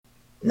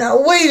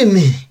Now wait a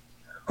minute.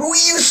 Who are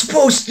you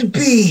supposed to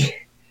be?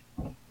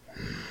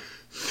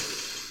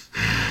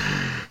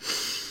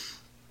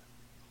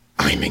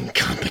 I'm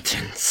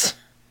incompetence.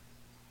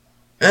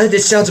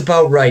 This sounds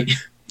about right.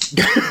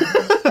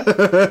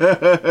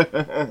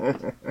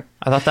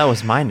 I thought that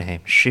was my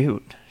name.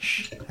 Shoot.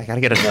 I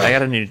gotta get I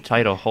got a new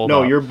title. Hold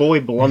No, up. you're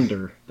Boy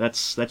Blunder.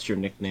 That's your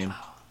nickname.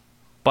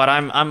 But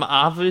I'm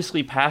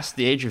obviously past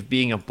the age of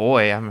being a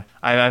boy.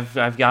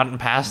 I've gotten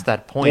past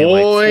that point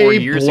like 4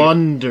 years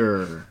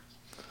ago.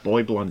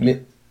 Boy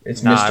Blunder.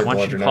 It's Nah, Mr. I want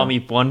you Blunder to call now. me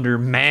Blunder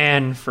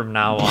Man from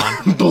now on.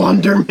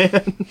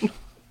 Blunderman.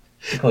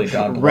 Call you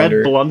Don Red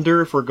Blunder.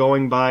 Blunder if we're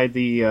going by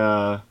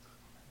the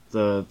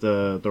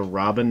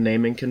Robin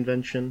naming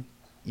convention.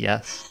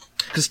 Yes.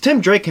 Because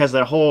Tim Drake has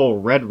that whole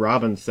Red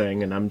Robin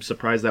thing, and I'm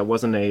surprised that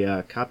wasn't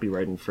a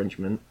copyright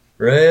infringement.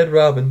 Red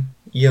Robin,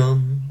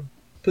 yum.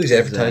 Please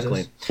advertise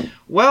us.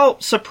 Well,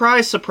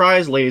 surprise,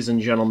 surprise, ladies and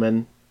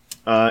gentlemen.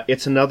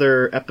 It's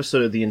another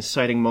episode of the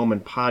Inciting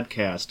Moment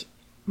podcast.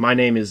 My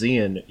name is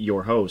Ian,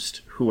 your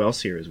host. Who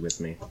else here is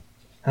with me?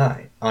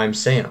 Hi, I'm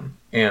Sam,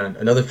 and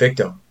another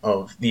victim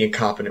of the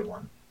incompetent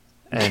one.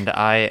 And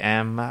I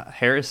am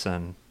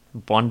Harrison.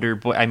 Blunder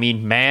boy. I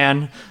mean,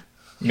 man.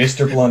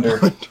 Mr. Blunder.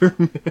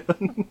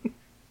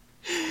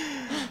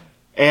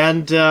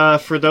 And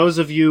for those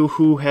of you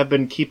who have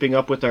been keeping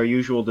up with our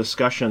usual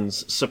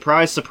discussions,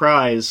 surprise,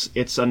 surprise,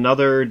 it's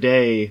another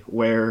day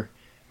where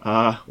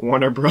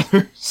Warner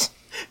Brothers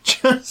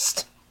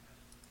just...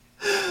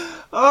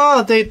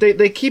 Oh,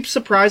 they keep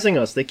surprising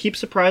us. They keep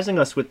surprising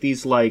us with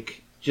these,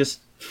 like, just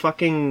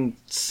fucking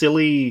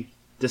silly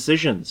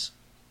decisions.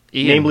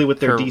 Ian, namely with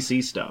their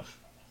DC stuff.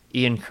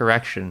 Ian,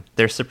 correction.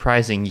 They're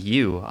surprising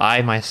you.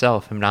 I,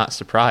 myself, am not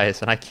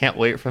surprised, and I can't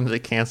wait for them to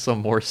cancel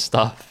more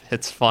stuff.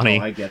 It's funny.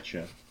 Oh, I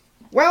getcha.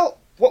 Well,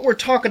 what we're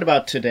talking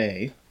about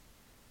today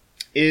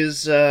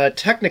is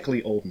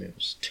technically old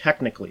news.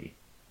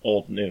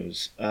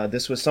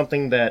 This was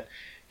something that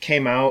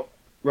came out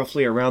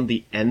roughly around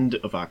the end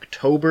of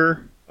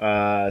October.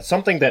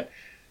 Something that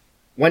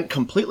went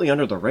completely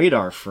under the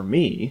radar for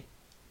me.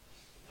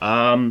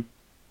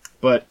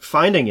 But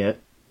finding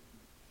it,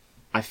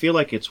 I feel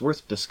like it's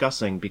worth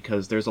discussing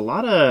because there's a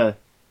lot of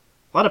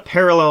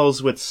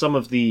parallels with some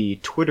of the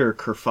Twitter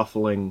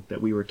kerfuffling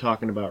that we were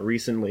talking about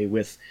recently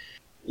with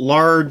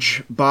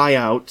large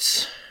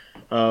buyouts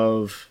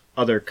of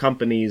other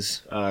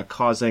companies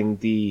causing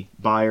the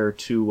buyer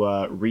to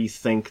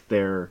rethink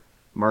their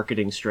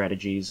marketing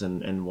strategies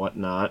and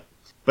whatnot.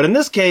 But in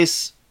this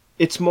case,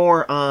 it's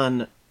more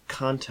on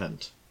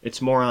content.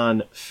 It's more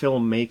on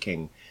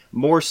filmmaking.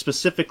 More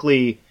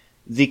specifically,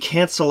 the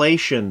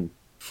cancellation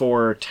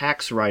for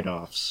tax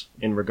write-offs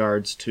in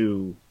regards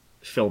to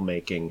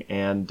filmmaking.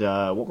 And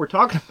what we're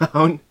talking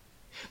about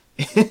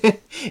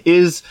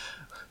is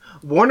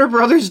Warner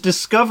Brothers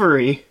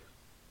Discovery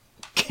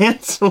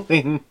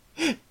canceling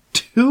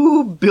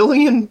 $2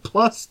 billion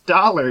plus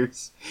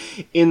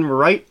in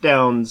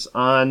write-downs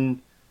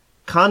on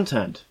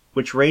content,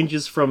 which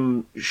ranges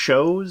from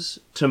shows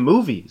to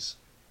movies.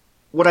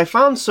 What I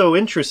found so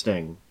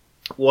interesting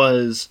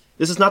was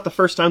this is not the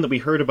first time that we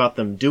heard about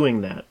them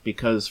doing that,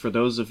 because for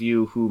those of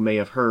you who may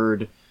have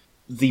heard,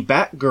 the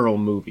Batgirl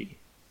movie,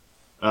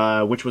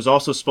 which was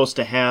also supposed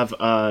to have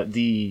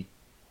the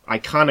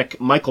iconic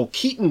Michael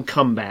Keaton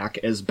comeback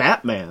as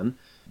Batman,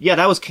 yeah,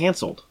 that was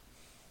canceled.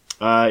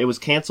 It was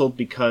canceled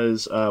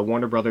because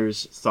Warner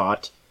Brothers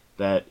thought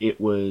that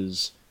it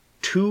was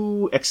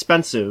too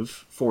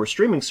expensive for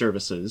streaming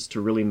services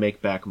to really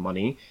make back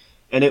money,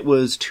 and it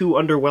was too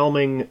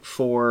underwhelming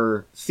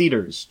for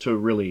theaters to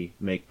really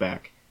make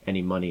back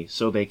any money.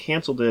 So they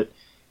canceled it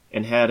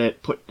and had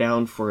it put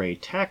down for a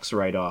tax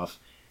write-off.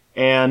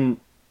 And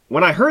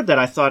when I heard that,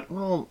 I thought,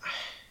 well,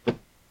 I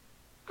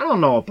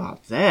don't know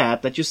about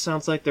that. That just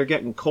sounds like they're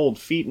getting cold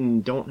feet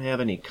and don't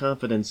have any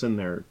confidence in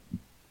their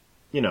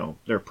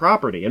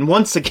property. And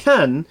once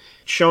again,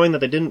 showing that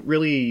they didn't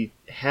really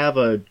have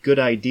a good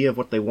idea of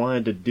what they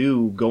wanted to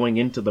do going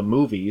into the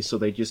movie, so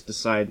they just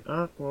decide,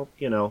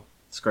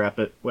 scrap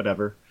it,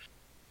 whatever.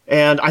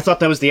 And I thought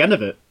that was the end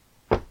of it.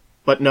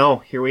 But no,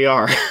 here we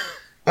are.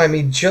 I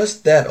mean,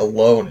 just that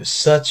alone is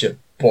such a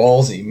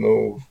ballsy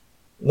move.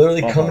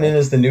 Literally coming in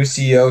as the new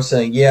CEO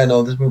saying, yeah,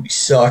 no, this movie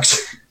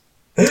sucks.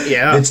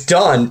 Yeah. It's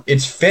done,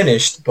 it's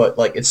finished, but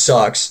like it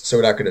sucks, so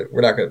we're not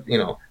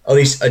gonna, at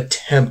least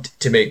attempt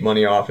to make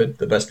money off it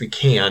the best we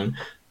can.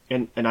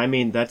 And I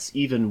mean, that's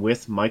even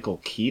with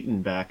Michael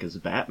Keaton back as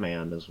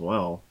Batman as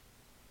well.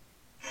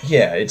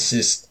 Yeah, it's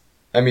just,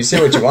 I mean, say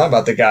what you want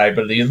about the guy,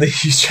 but at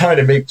least he's trying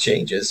to make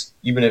changes,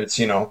 even if it's,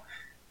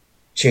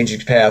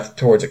 changing path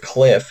towards a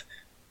cliff.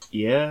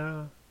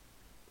 Yeah.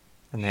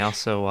 And they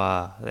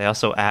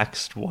also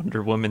axed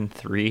Wonder Woman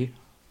 3.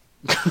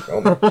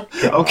 Oh my God.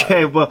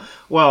 Okay,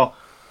 well,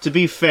 to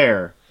be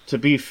fair,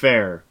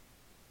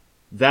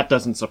 that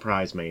doesn't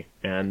surprise me,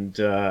 and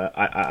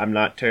I'm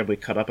not terribly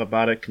cut up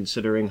about it,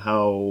 considering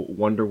how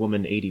Wonder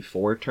Woman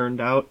 84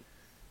 turned out.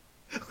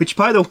 Which,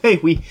 by the way,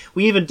 we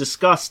even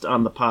discussed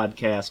on the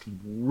podcast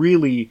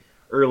really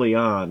early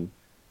on,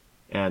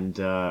 and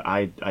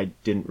I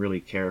didn't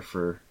really care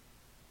for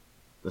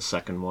the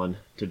second one,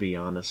 to be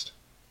honest.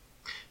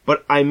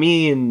 But I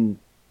mean,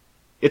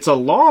 it's a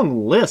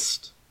long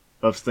list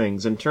of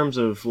things in terms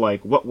of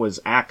like what was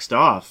axed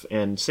off.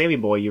 And Sammy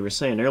Boy, you were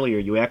saying earlier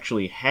you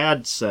actually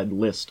had said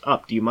list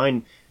up. Do you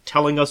mind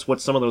telling us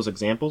what some of those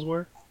examples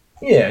were?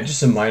 Yeah, just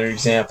some minor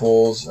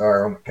examples.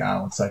 Or, oh my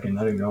god, 1 second.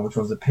 I don't even know which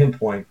one's to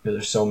pinpoint because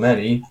there's so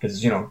many.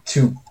 Because,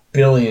 $2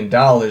 billion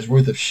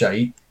worth of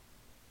shite.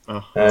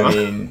 I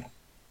mean,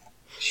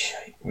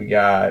 shite. We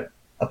got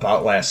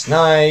About Last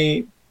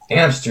Night,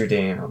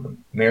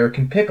 Amsterdam,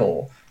 American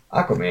Pickle,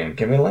 Aquaman,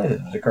 Kevin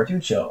Atlantis, the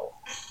cartoon show,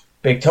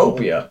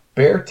 Baktopia,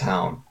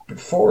 Beartown,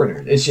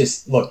 Foreigner. It's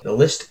just, look, the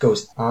list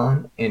goes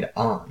on and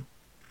on.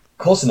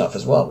 Close Enough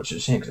as well, which is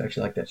a shame because I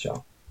actually like that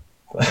show.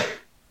 But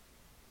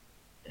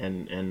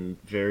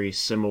and very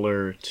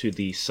similar to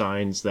the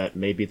signs that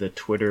maybe the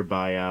Twitter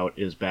buyout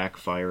is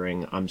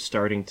backfiring, I'm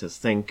starting to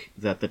think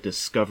that the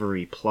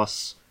Discovery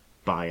Plus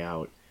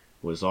buyout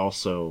was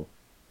also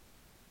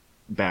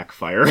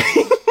backfiring.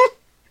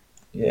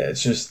 yeah,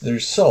 it's just,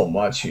 there's so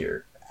much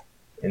here.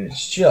 And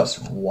it's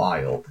just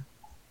wild.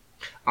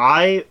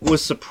 I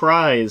was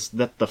surprised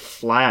that The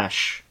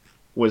Flash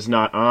was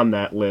not on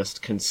that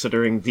list,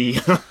 considering the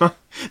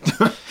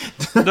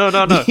No.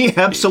 the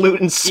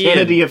absolute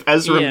insanity Ian, of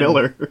Ezra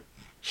Miller.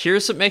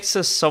 Here's what makes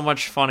this so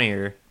much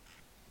funnier.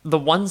 The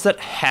ones that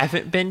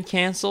haven't been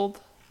canceled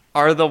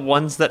are the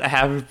ones that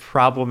have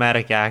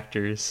problematic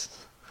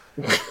actors.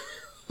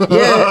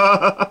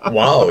 Yeah.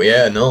 Wow,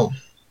 yeah, no.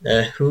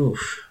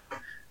 Oof.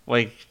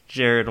 Like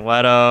Jared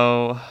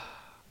Leto,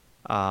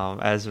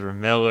 Ezra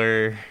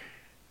Miller.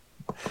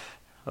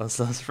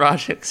 Those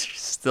projects are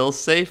still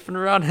safe and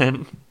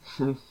running.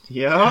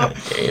 Yeah,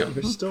 Damn.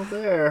 they're still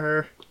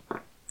there.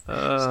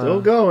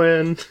 Still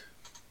going.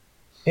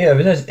 Yeah, if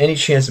it has any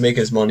chance to make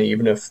us money,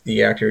 even if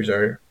the actors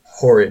are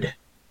horrid,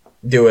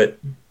 do it.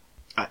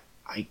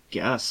 I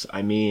guess.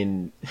 I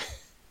mean,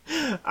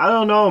 I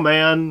don't know,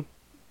 man.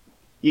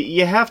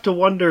 You have to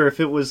wonder if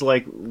it was,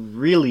 like,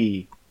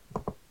 really,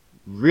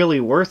 really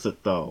worth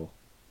it, though.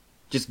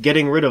 Just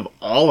getting rid of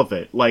all of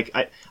it. Like,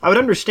 I would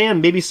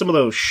understand maybe some of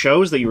those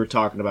shows that you were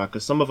talking about,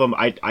 because some of them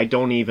I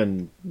don't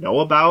even know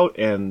about,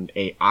 and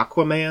a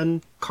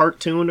Aquaman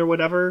cartoon or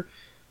whatever.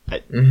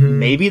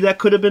 Maybe that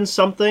could have been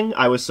something.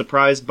 I was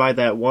surprised by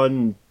that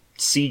one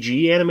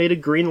CG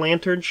animated Green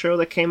Lantern show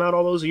that came out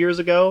all those years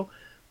ago.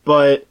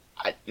 But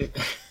I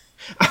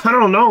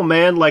don't know,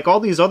 man. Like,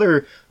 all these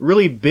other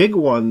really big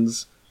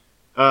ones,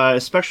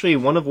 especially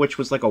one of which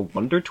was like a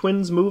Wonder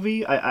Twins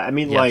movie. I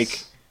mean, yes. like,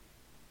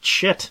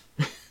 shit.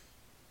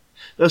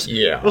 Those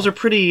are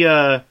pretty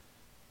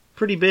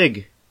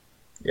big.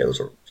 Yeah, those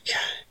are...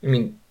 I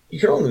mean, you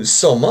can only lose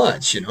so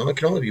much, It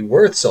can only be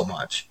worth so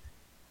much.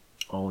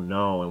 Oh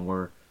no, and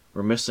we're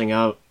missing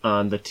out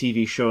on the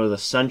TV show of the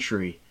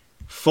century,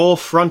 Full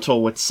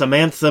Frontal with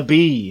Samantha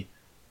Bee.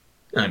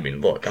 I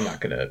mean, look, I'm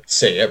not going to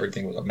say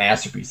everything was a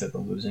masterpiece that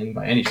they're losing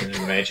by any stretch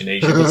of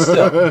imagination, but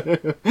still.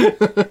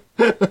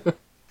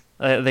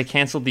 They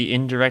canceled the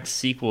indirect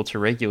sequel to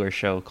regular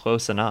show,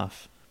 Close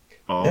Enough.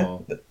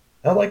 Oh. Yeah,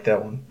 I like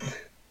that one.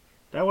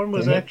 That one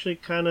was actually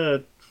kind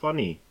of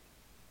funny.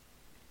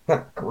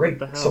 Not great, What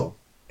the hell? so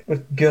it was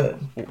good.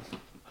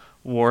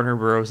 Warner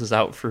Bros. Is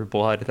out for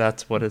blood,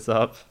 that's what is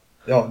up.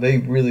 Oh, they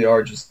really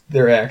are just,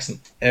 their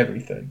accent,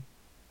 everything.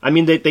 I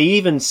mean, they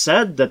even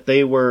said that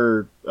they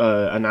were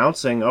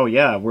announcing, oh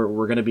yeah,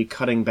 we're going to be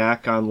cutting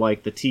back on,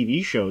 like, the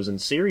TV shows and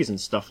series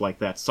and stuff like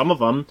that. Some of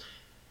them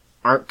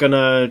aren't going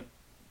to,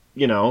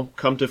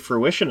 come to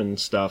fruition and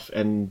stuff.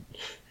 And,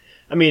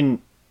 I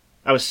mean,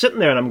 I was sitting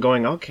there and I'm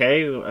going,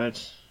 okay, well,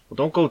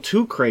 don't go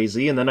too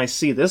crazy. And then I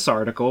see this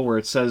article where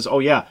it says, oh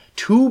yeah,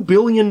 $2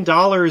 billion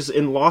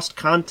in lost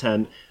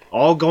content,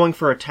 all going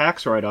for a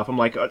tax write-off. I'm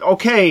like,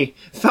 okay,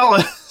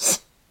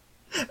 fellas.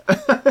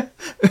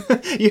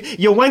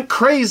 you went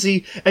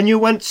crazy and you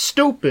went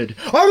stupid.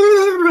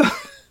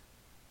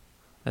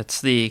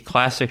 That's the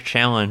classic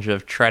challenge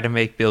of try to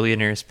make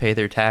billionaires pay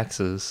their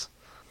taxes.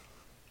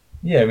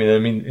 Yeah, I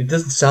mean, it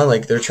doesn't sound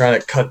like they're trying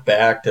to cut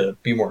back to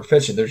be more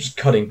efficient. They're just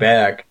cutting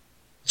back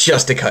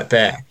just to cut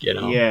back,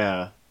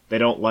 Yeah, they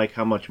don't like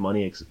how much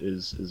money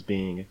is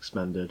being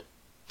expended.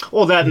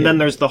 Well, that, and then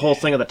there's the whole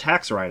thing of the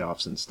tax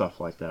write-offs and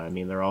stuff like that. I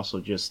mean, they're also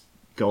just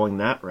going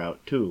that route,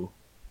 too.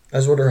 I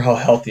was wondering how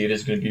healthy it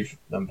is going to be for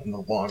them in the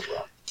long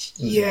run.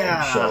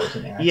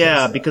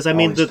 Yeah, because, I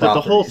mean,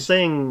 the whole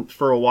thing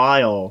for a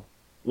while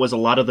was a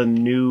lot of the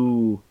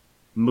new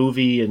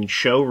movie and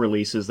show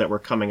releases that were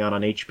coming out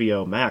on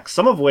HBO Max,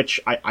 some of which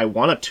I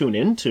want to tune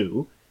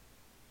into,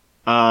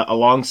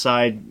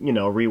 alongside,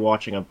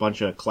 rewatching a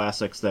bunch of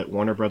classics that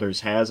Warner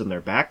Brothers has in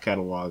their back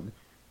catalog.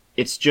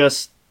 It's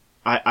just,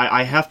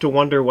 I have to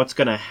wonder what's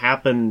going to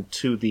happen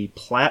to the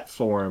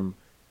platform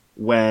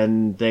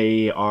when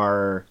they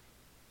are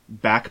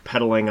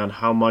backpedaling on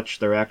how much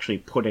they're actually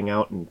putting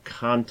out in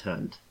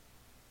content.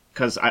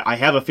 Because I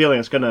have a feeling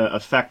it's going to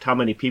affect how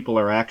many people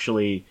are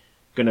actually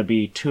going to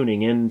be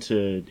tuning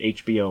into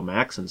HBO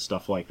Max and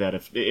stuff like that.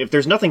 If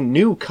there's nothing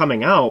new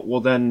coming out,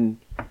 well then,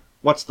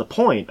 what's the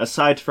point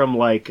aside from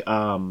like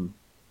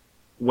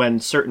when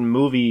certain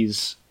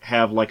movies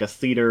have like a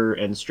theater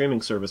and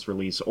streaming service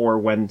release, or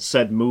when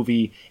said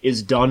movie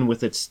is done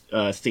with its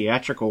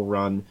theatrical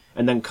run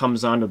and then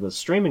comes onto the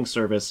streaming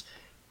service.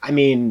 I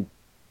mean,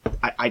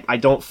 I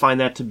don't find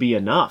that to be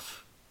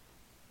enough.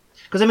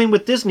 Because I mean,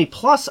 with Disney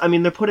Plus, I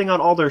mean, they're putting out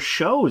all their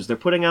shows. They're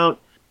putting out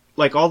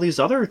like all these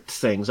other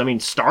things. I mean,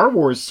 Star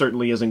Wars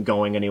certainly isn't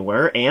going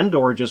anywhere.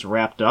 Andor just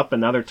wrapped up,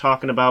 and now they're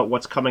talking about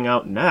what's coming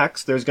out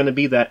next. There's going to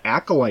be that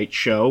Acolyte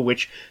show,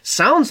 which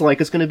sounds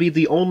like it's going to be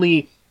the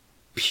only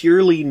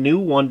purely new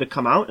one to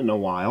come out in a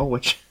while,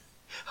 which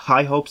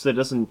high hopes that it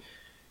doesn't,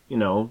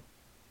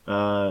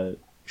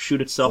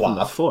 shoot itself in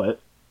the foot.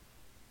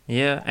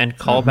 Yeah, and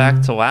call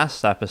back to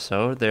last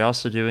episode, they're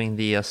also doing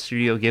the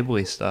Studio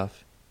Ghibli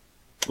stuff.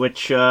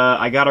 Which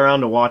I got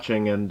around to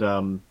watching,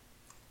 and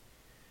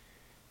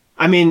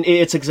I mean,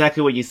 it's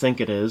exactly what you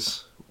think it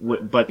is.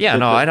 But yeah,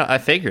 I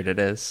figured it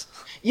is.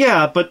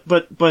 Yeah, but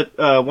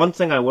one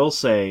thing I will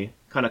say,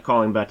 kind of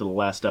calling back to the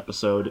last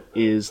episode,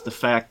 is the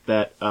fact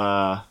that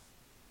I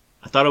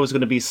thought it was going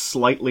to be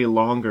slightly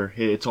longer.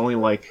 It's only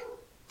like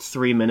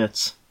 3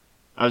 minutes.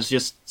 I was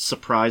just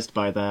surprised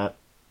by that.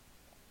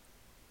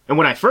 And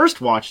when I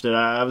first watched it,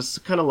 I was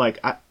kind of like,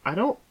 I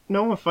don't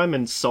know if I'm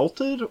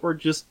insulted or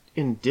just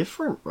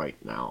indifferent right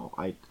now.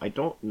 I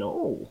don't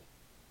know.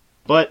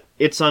 But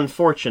it's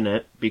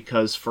unfortunate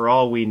because for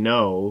all we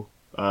know,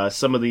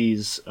 some of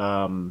these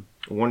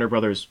Warner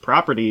Brothers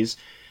properties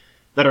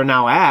that are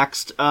now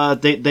axed,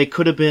 they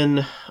could have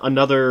been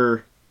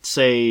another,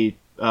 say,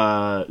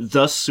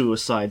 The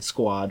Suicide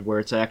Squad, where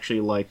it's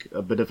actually like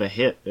a bit of a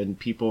hit and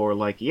people are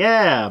like,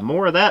 yeah,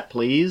 more of that,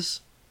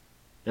 please.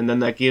 And then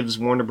that gives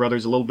Warner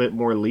Brothers a little bit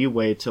more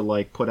leeway to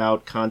like put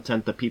out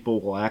content that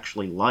people will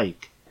actually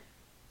like,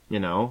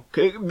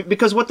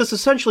 because what this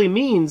essentially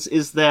means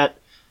is that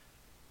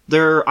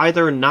they're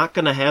either not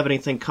going to have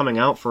anything coming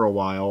out for a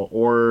while,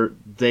 or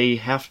they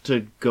have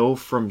to go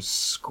from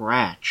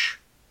scratch.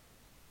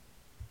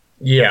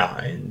 Yeah,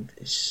 and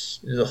it's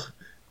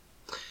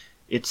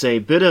a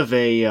bit of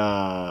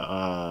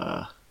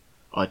a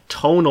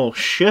tonal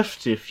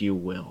shift, if you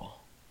will.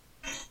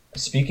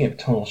 Speaking of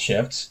tonal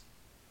shifts,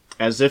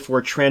 as if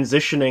we're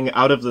transitioning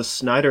out of the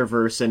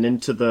Snyderverse and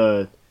into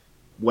the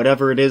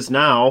whatever it is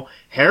now.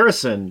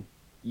 Harrison,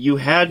 you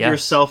had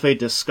yourself a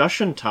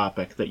discussion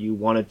topic that you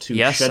wanted to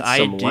shed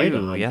some light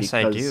on. Yes,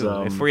 I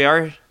do. If we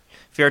are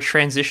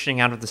transitioning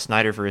out of the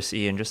Snyderverse,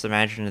 Ian, just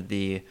imagine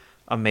the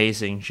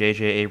amazing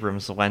J.J.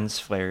 Abrams lens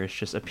flares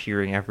just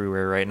appearing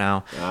everywhere right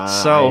now.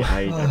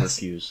 I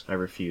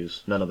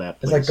refuse. None of that,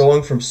 please. It's like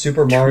going from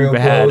Super Mario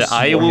Bros. To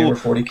Warhammer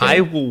 40K.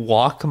 I will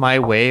walk my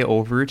way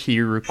over to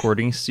your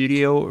recording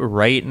studio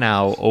right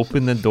now,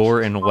 open the door,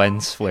 and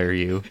lens flare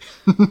you.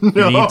 You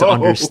need to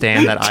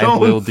understand that I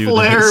will do this.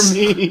 Don't flare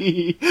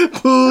me,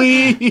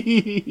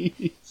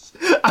 please.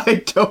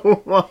 I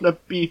don't want to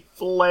be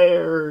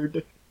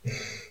flared.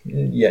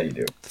 Yeah, you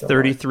do.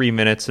 33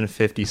 minutes and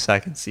 50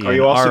 seconds. Ian. Are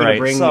you also going to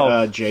bring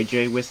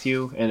JJ with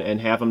you and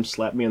have him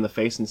slap me in the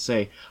face and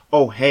say,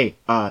 oh, hey,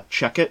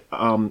 check it,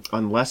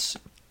 unless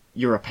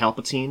you're a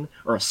Palpatine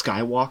or a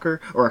Skywalker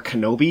or a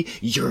Kenobi,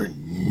 you're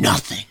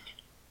nothing.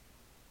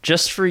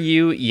 Just for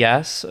you,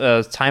 yes.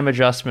 Time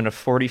adjustment of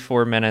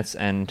 44 minutes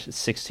and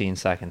 16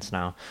 seconds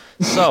now.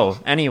 So,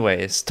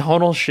 anyways,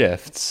 tonal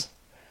shifts.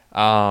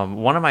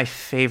 One of my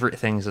favorite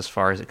things as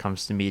far as it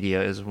comes to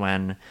media is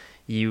when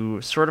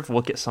you sort of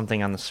look at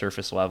something on the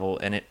surface level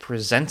and it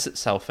presents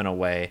itself in a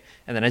way,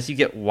 and then as you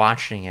get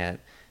watching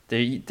it,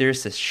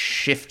 there's this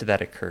shift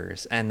that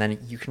occurs, and then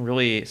you can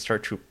really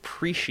start to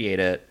appreciate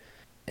it,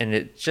 and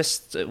it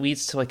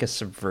leads to like a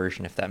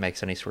subversion, if that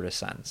makes any sort of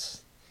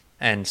sense.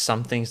 And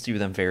some things do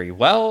them very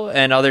well,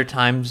 and other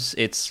times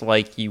it's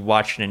like you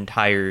watch an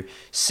entire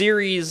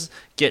series,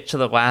 get to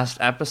the last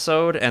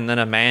episode, and then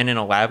a man in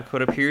a lab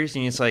coat appears,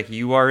 and it's like,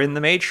 you are in the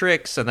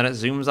Matrix, and then it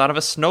zooms out of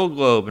a snow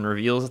globe and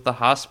reveals that the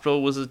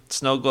hospital was a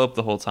snow globe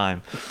the whole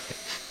time.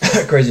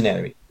 Grey's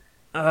Anatomy.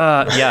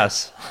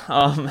 Yes.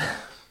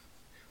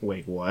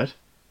 Wait, what?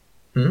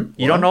 You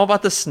don't know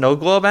about the snow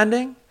globe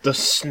ending? The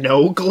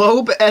snow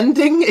globe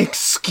ending?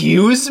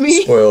 Excuse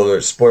me?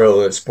 Spoiler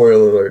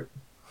alert.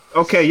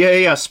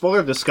 Okay, yeah,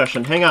 spoiler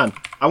discussion. Hang on.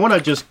 I want to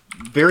just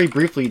very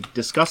briefly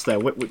discuss that.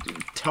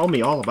 Tell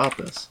me all about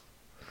this.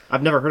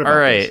 I've never heard about this.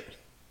 All right.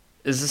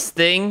 There's this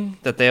thing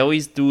that they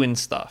always do in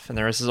stuff, and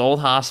there was this old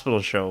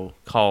hospital show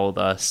called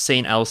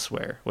St.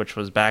 Elsewhere, which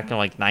was back in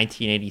like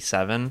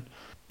 1987,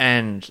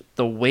 and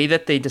the way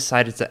that they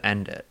decided to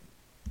end it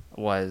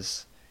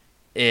was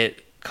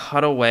it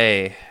cut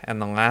away in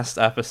the last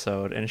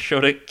episode and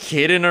showed a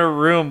kid in a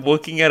room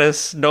looking at a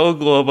snow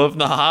globe of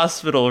the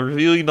hospital,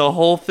 revealing the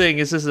whole thing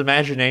is his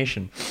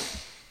imagination.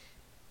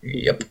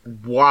 Yep.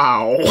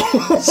 Wow.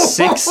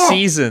 6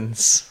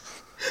 seasons.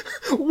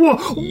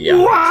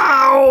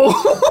 Wow.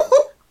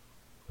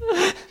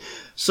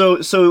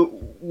 So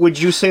would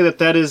you say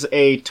that is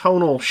a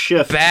tonal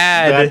shift?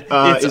 Bad.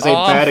 That is awful.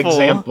 A bad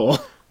example.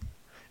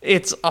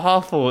 It's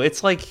awful.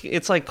 It's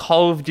like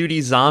Call of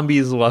Duty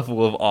Zombies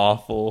level of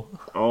awful.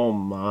 Oh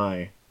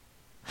my.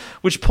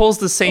 which pulls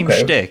the same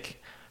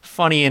shtick.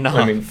 Funny enough.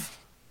 I mean,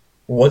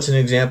 what's an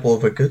example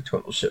of a good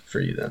tonal shift for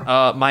you then?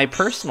 My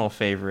personal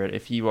favorite,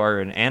 if you are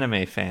an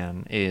anime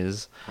fan,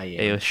 is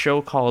a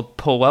show called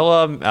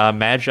Puella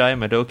Magi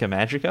Madoka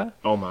Magica.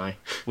 Oh my!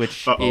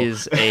 Which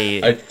is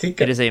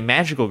it is a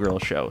magical girl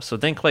show. So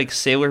think like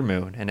Sailor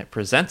Moon, and it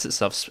presents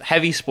itself,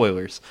 heavy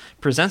spoilers,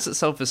 presents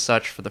itself as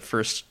such for the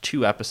first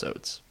 2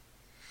 episodes.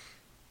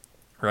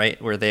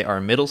 Right, where they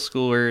are middle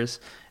schoolers,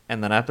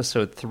 and then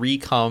episode 3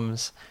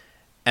 comes,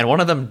 and one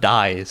of them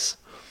dies.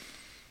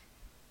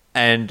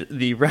 And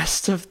the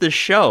rest of the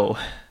show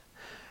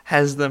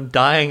has them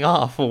dying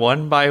off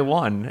one by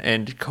one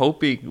and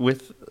coping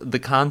with the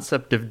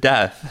concept of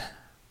death.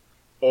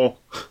 Oh.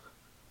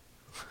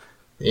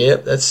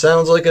 Yep, it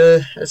sounds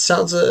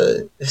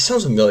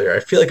familiar. I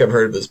feel like I've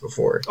heard of this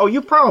before. Oh,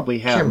 you probably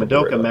have.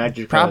 Madoka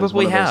Magica probably is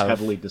one of have. those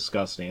heavily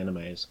discussed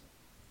animes.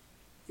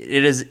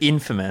 It is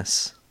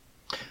infamous.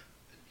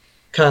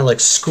 Kind of like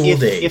School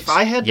Days. If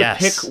I had to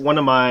pick one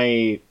of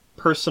my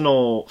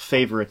personal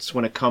favorites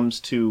when it comes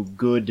to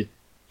good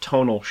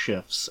tonal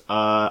shifts,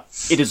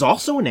 it is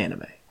also an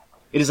anime.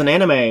 It is an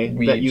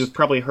anime that you've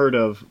probably heard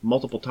of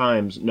multiple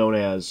times, known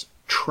as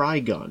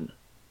Trigun,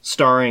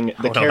 starring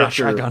the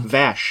character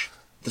Vash,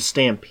 the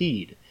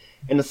Stampede.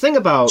 And the thing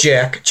about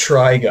Jack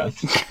Trigun.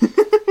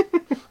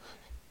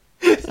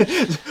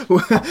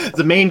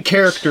 the main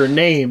character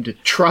named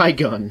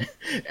Trigun,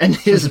 and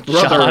his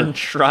brother John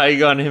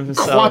Trigun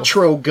himself,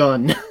 Quattro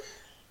Gun,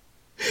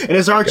 and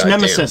his arch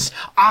nemesis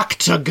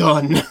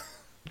Octagon.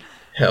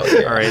 Hell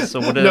yeah! All right, so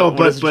what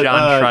does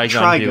John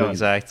Trigun do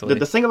exactly?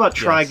 The thing about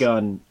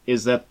Trigun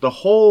is that the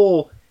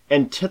whole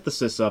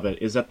antithesis of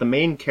it is that the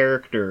main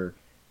character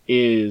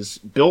is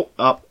built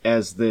up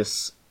as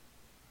this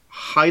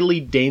highly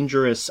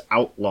dangerous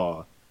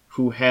outlaw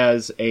who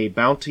has a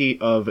bounty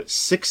of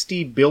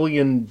 60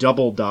 billion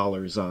double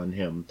dollars on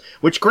him.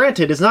 Which,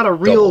 granted, is not a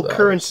real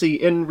currency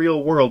in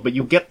real world, but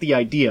you get the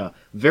idea.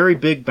 Very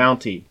big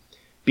bounty.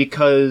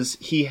 Because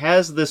he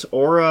has this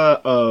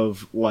aura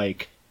of,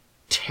 like,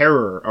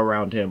 terror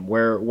around him,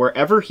 where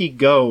wherever he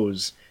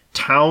goes,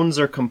 towns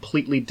are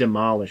completely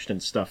demolished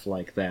and stuff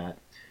like that.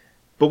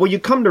 But what you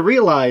come to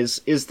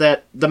realize is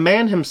that the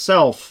man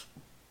himself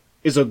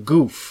is a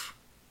goof.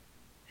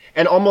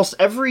 And almost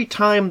every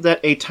time that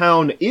a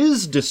town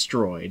is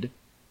destroyed,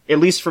 at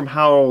least from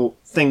how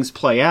things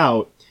play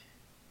out,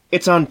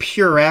 it's on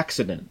pure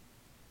accident.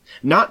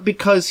 Not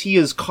because he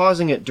is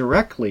causing it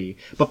directly,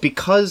 but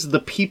because the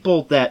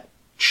people that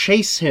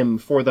chase him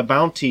for the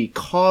bounty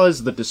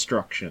cause the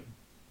destruction.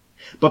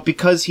 But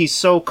because he's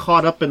so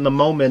caught up in the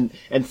moment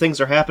and things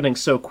are happening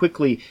so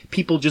quickly,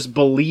 people just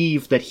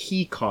believe that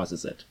he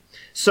causes it.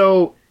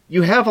 So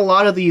you have a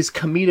lot of these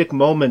comedic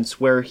moments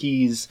where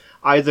he's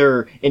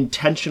either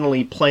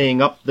intentionally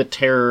playing up the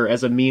terror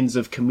as a means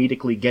of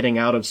comedically getting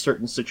out of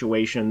certain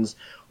situations,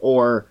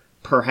 or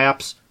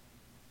perhaps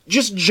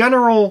just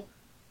general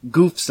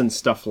goofs and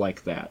stuff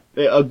like that.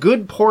 A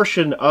good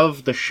portion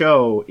of the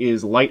show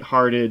is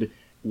lighthearted,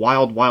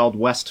 Wild Wild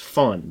West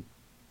fun.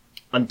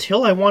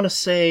 Until I want to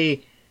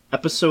say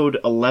episode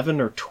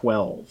 11 or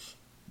 12.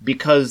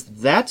 Because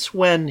that's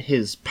when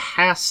his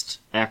past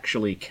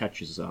actually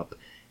catches up.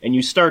 And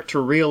you start to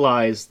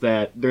realize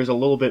that there's a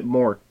little bit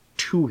more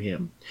to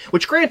him.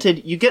 Which,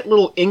 granted, you get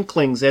little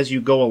inklings as you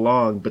go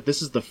along, but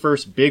this is the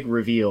first big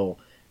reveal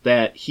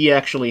that he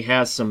actually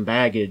has some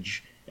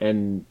baggage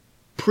and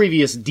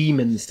previous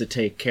demons to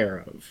take care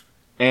of.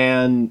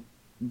 And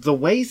the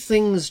way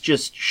things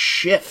just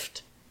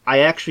shift, I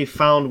actually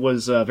found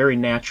was very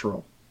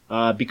natural.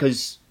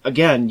 Because,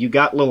 again, you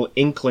got little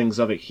inklings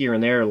of it here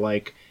and there,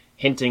 like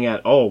hinting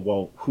at, oh,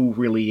 well, who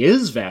really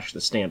is Vash the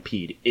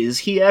Stampede? Is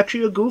he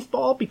actually a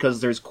goofball? Because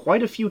there's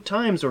quite a few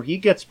times where he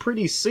gets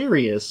pretty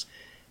serious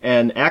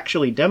and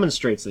actually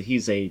demonstrates that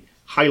he's a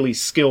highly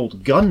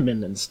skilled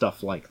gunman and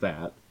stuff like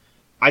that.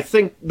 I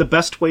think the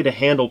best way to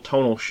handle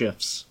tonal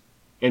shifts,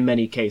 in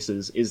many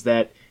cases, is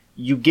that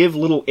you give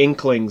little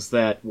inklings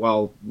that,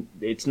 while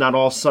it's not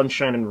all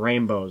sunshine and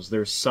rainbows,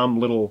 there's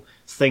some little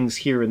things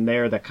here and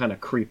there that kind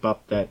of creep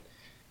up that,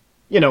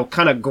 you know,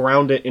 kind of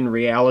ground it in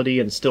reality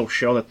and still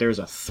show that there's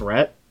a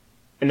threat.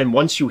 And then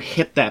once you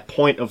hit that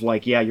point of,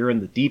 like, yeah, you're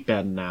in the deep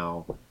end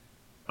now,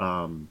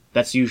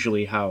 that's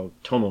usually how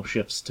tonal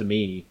shifts, to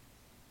me,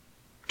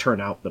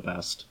 turn out the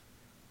best.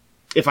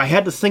 If I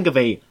had to think of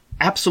a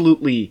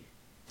absolutely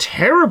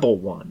terrible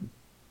one,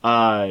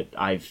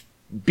 I've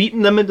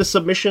beaten them into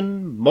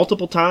submission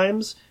multiple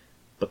times,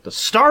 but the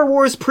Star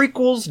Wars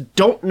prequels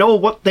don't know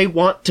what they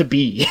want to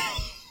be.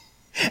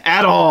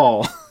 At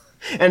all.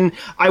 And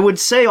I would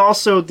say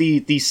also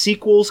the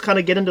sequels kind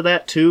of get into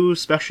that too,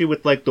 especially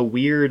with like the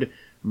weird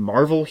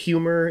Marvel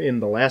humor in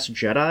The Last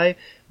Jedi.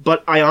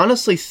 But I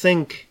honestly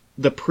think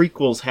the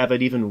prequels have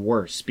it even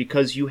worse,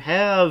 because you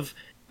have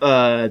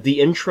the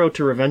intro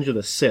to Revenge of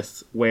the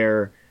Sith,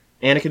 where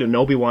Anakin and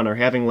Obi-Wan are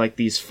having like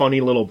these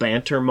funny little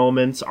banter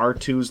moments.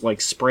 R2's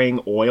like spraying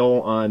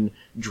oil on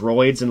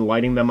droids and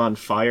lighting them on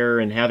fire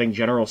and having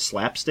general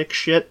slapstick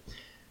shit.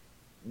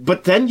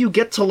 But then you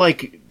get to,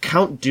 like,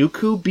 Count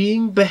Dooku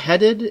being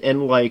beheaded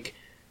and, like,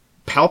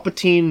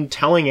 Palpatine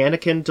telling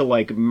Anakin to,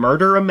 like,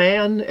 murder a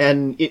man,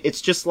 and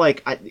it's just,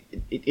 like,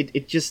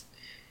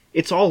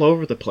 it's all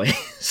over the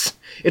place.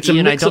 It's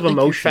Ian, a mix of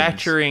emotions.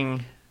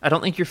 I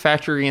don't think you're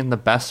factoring in the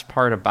best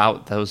part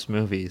about those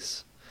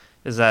movies,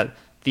 is that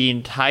the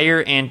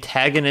entire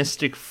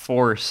antagonistic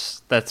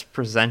force that's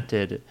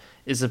presented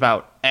is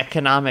about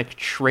economic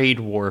trade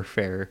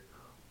warfare.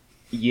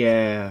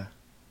 Yeah.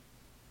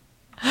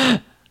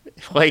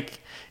 Like,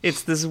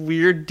 it's this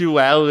weird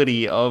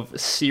duality of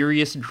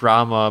serious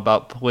drama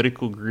about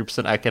political groups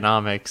and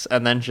economics,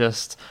 and then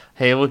just,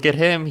 hey, look at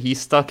him, he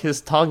stuck his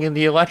tongue in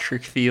the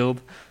electric field.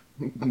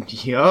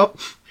 Yup.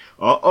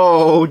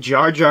 Uh-oh,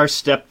 Jar Jar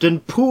stepped in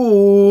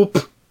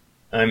poop.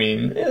 I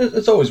mean,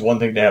 it's always one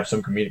thing to have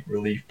some comedic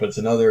relief, but it's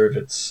another if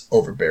it's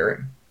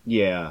overbearing.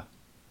 Yeah.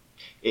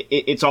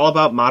 It's all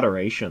about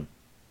moderation,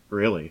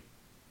 really.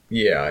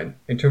 Yeah,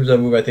 in terms of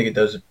a movie, I think it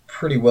does it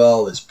pretty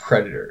well is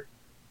Predator,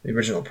 the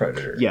original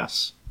Predator.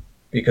 Yes.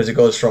 Because it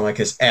goes from like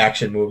this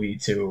action movie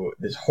to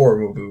this horror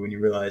movie when you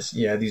realize,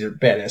 yeah, these are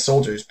badass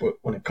soldiers, but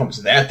when it comes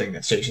to that thing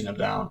that's chasing them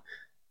down,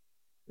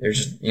 there's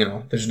just,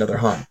 there's another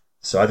hunt.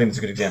 So I think it's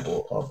a good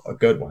example of a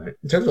good one.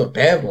 In terms of a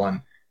bad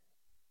one,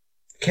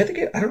 I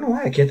don't know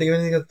why, I can't think of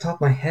anything off the top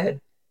of my head.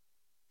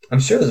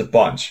 I'm sure there's a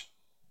bunch.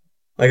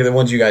 Like the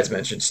ones you guys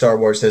mentioned. Star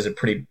Wars has a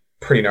pretty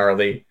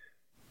gnarly.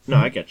 No,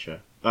 I get you.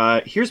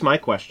 Here's my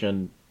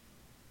question.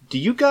 Do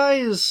you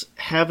guys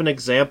have an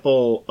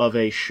example of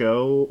a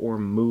show or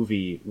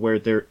movie where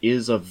there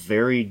is a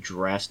very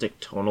drastic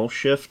tonal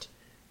shift,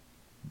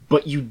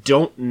 but you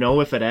don't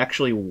know if it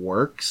actually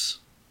works?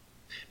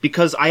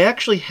 Because I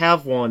actually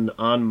have one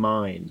on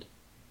mind.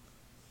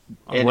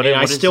 And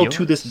I still,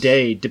 to this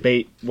day,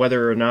 debate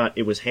whether or not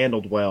it was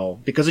handled well,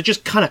 because it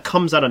just kind of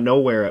comes out of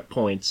nowhere at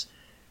points.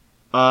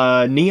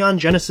 Neon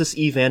Genesis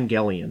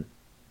Evangelion.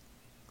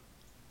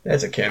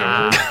 That's a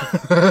canon.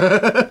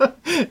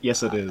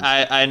 Yes, it is.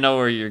 I know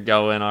where you're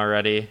going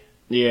already.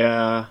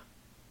 Yeah.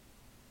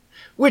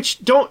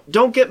 Which,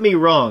 don't get me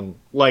wrong.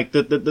 Like,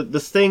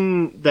 the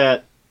thing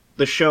that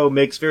the show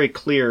makes very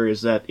clear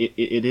is that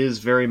it is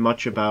very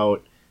much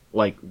about,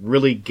 like,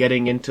 really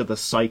getting into the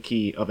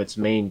psyche of its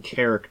main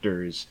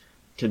characters,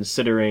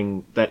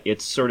 considering that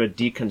it's sort of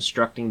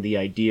deconstructing the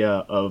idea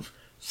of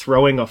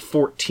throwing a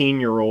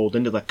 14-year-old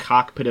into the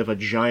cockpit of a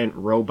giant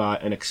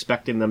robot and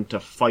expecting them to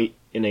fight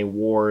in a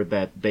war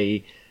that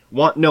they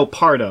want no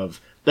part of.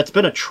 That's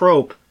been a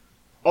trope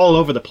all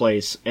over the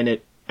place, and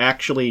it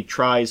actually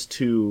tries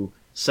to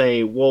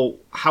say, well,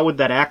 how would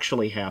that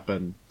actually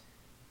happen?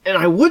 And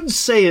I wouldn't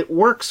say it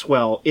works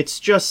well. It's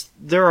just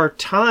there are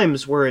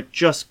times where it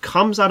just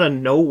comes out of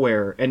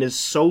nowhere and is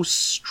so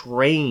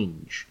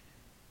strange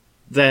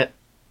that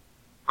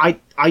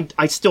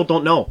I still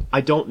don't know. I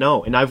don't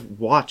know. And I've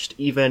watched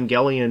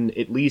Evangelion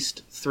at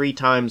least 3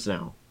 times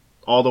now,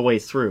 all the way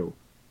through.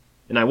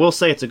 And I will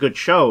say it's a good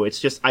show. It's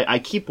just, I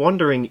keep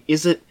wondering,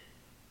 is it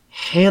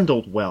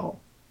handled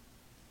well?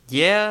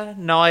 Yeah,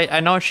 no,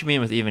 I know what you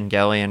mean with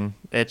Evangelion.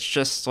 It's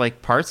just,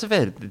 like, parts of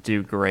it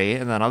do great,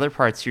 and then other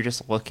parts you're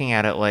just looking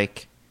at it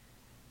like,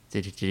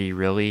 did he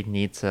really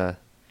need to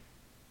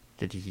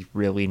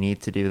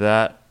do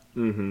that?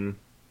 Mm-hmm.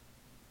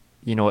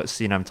 You know what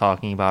scene I'm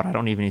talking about. I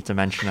don't even need to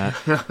mention it.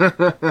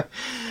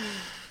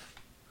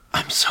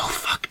 I'm so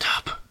fucked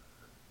up.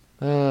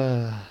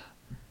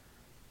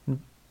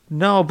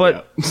 No,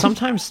 but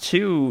sometimes,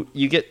 too,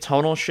 you get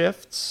tonal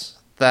shifts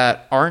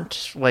that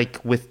aren't, like,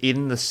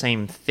 within the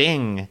same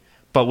thing,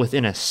 but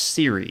within a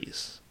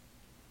series.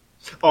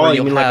 Oh,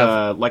 you mean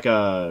like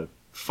a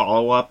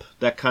follow-up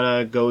that kind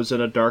of goes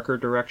in a darker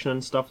direction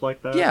and stuff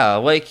like that? Yeah,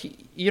 like,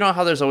 you know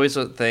how there's always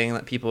a thing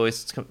that people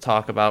always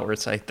talk about where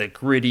it's like the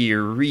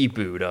grittier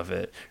reboot of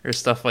it, or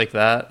stuff like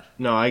that?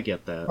 No, I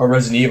get that. Or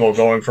Resident Evil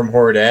going from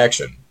horror to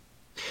action.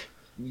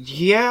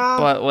 Yeah.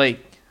 But, like,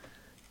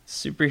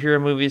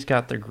 superhero movies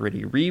got their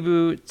gritty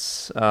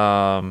reboots,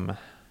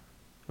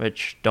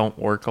 which don't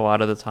work a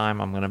lot of the time,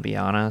 I'm going to be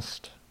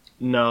honest.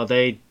 No,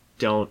 they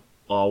don't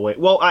always.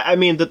 Well, I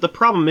mean, the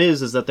problem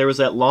is that there was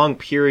that long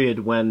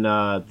period when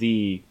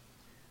the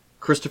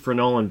Christopher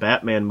Nolan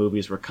Batman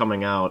movies were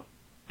coming out.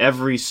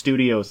 Every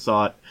studio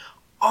thought,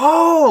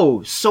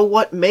 oh, so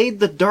what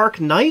made The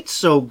Dark Knight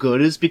so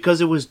good is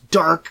because it was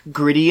dark,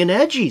 gritty, and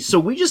edgy. So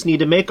we just need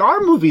to make our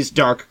movies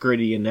dark,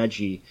 gritty, and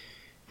edgy.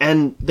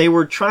 And they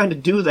were trying to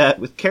do that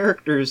with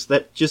characters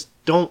that just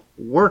don't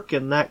work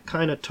in that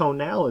kind of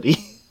tonality.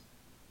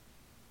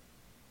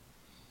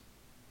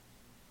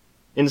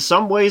 In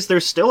some ways,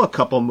 there's still a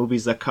couple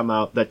movies that come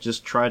out that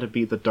just try to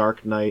be The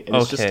Dark Knight, and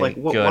it's just like,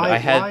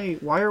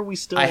 good. Why are we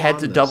still? I had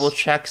to this? double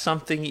check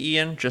something,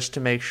 Ian, just to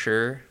make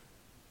sure.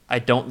 I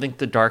don't think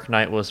The Dark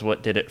Knight was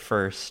what did it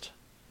first.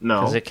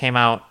 No, because it came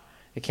out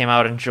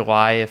in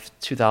July of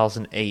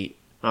 2008.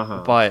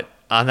 But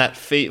on that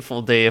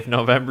fateful day of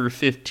November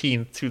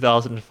 15th,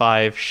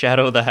 2005,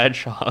 Shadow the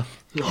Hedgehog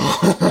Change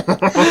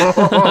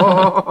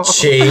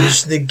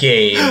the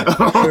game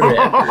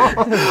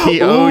forever.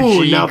 The OG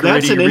Ooh, now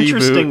that's an gritty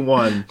interesting reboot.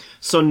 one.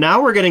 So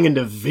now we're getting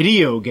into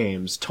video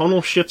games.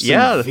 Tonal shifts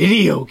in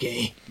video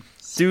game.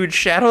 Dude,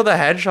 Shadow the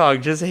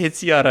Hedgehog just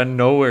hits you out of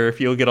nowhere if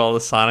you'll get all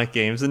the Sonic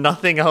games, and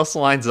nothing else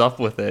lines up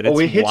with it. It's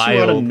It hits wild.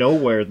 you out of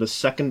nowhere the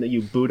second that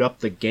you boot up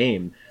the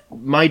game.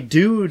 My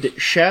dude,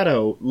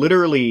 Shadow,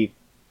 literally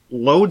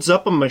loads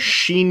up a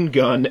machine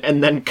gun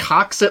and then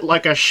cocks it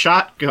like a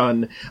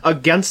shotgun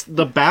against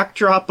the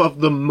backdrop of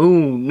the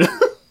moon.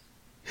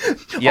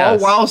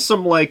 Yes. All while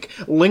some, like,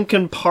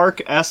 Linkin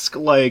Park-esque,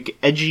 like,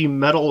 edgy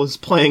metal is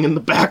playing in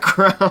the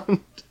background.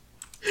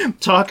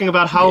 Talking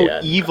about how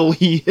evil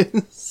he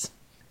is.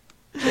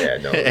 Yeah,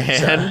 no.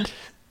 And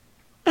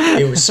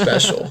It was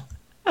special.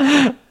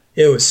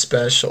 It was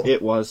special.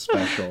 It was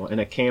special, and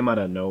it came out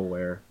of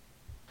nowhere.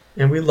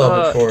 And we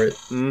love it for it.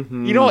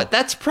 Mm-hmm. you know what?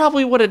 That's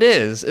probably what it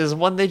is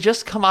when they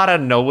just come out of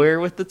nowhere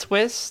with the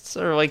twists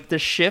or like the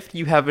shift,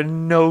 you have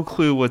no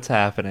clue what's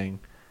happening.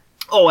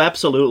 Oh,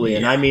 absolutely. Yeah.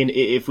 And I mean,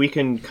 if we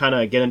can kind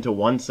of get into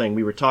one thing,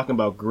 we were talking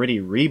about gritty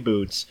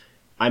reboots.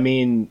 I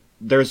mean,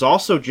 there's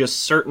also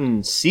just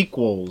certain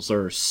sequels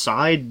or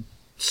side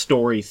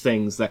story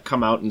things that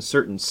come out in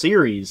certain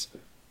series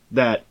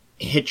that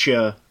hit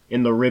you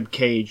in the rib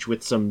cage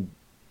with some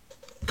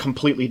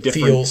completely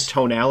different Feels.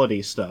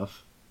 tonality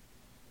stuff.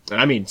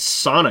 I mean,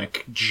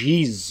 Sonic,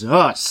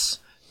 Jesus.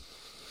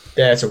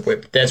 That's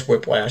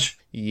whiplash.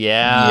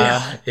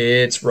 Yeah. Yeah,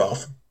 it's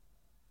rough.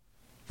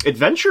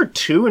 Adventure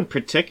 2 in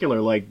particular,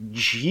 like,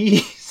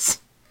 jeez.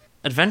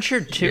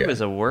 Adventure 2 Yeah.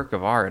 is a work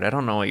of art. I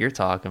don't know what you're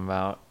talking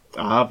about.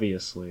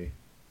 Obviously.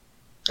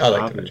 I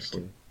like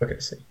Obviously. the Okay,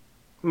 see.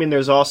 I mean,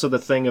 there's also the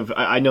thing of,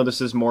 I know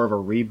this is more of a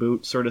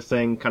reboot sort of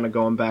thing, kind of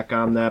going back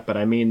on that, but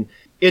I mean,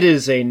 it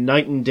is a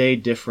night and day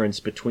difference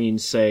between,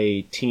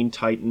 say, Teen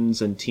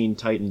Titans and Teen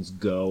Titans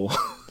Go.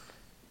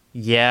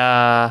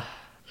 Yeah.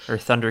 Or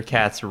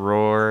Thundercats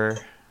Roar.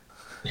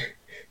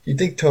 You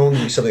think tone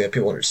is something that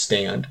people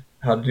understand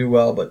how to do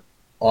well, but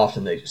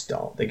often they just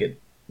don't. They get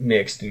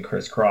mixed and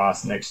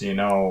crisscrossed. Next thing you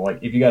know, like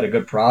if you got a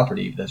good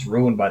property that's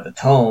ruined by the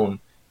tone,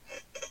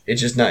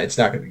 it's not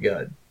going to be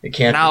good. It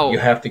can't. Now- You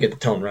have to get the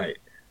tone right.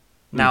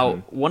 Now,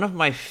 one of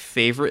my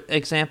favorite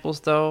examples,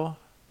 though,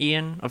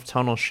 Ian, of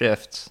tonal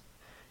shifts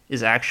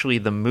is actually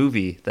the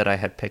movie that I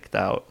had picked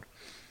out.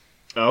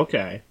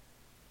 Okay.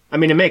 I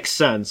mean, it makes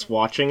sense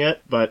watching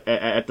it, but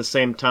at the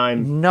same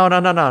time...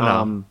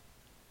 No.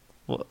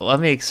 Well, let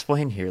me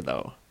explain here,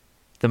 though.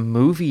 The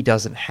movie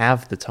doesn't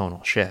have the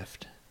tonal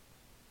shift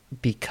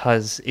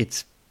because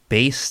it's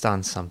based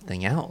on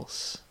something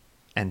else,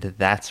 and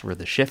that's where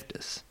the shift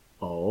is.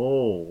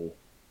 Oh.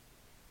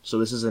 So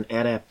this is an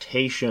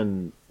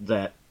adaptation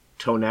that,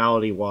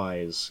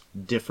 tonality-wise,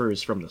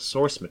 differs from the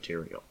source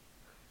material.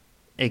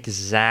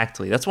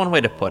 Exactly. That's one way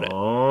to put it.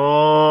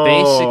 Oh.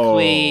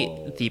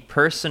 Basically, the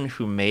person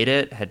who made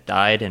it had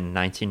died in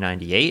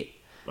 1998,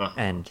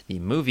 and the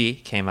movie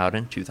came out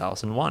in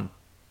 2001.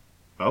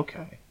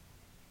 Okay.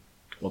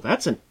 Well,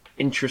 that's an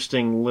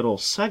interesting little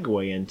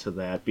segue into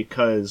that,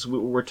 because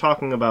we're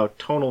talking about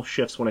tonal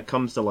shifts when it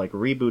comes to, like,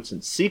 reboots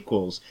and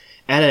sequels.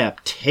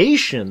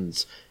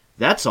 Adaptations,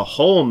 that's a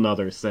whole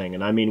nother thing.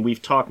 And I mean,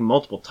 we've talked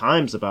multiple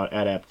times about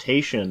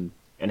adaptation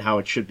and how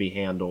it should be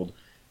handled.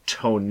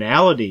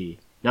 Tonality,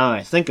 now that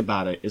I think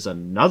about it, is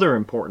another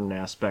important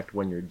aspect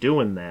when you're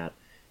doing that.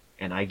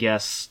 And I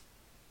guess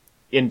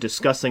in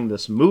discussing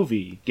this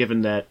movie,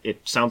 given that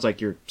it sounds like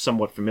you're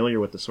somewhat familiar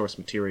with the source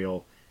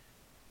material,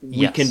 we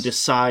Yes. can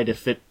decide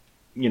if it,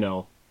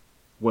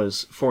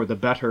 was for the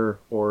better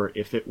or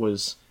if it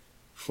was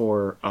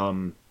for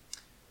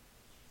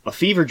a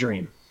fever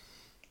dream.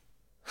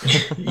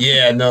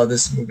 Yeah, no,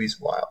 this movie's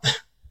wild.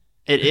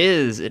 It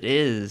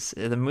is.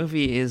 The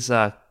movie is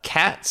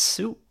Cat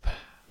Soup.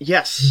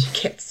 Yes,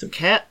 Cat soup.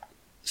 cat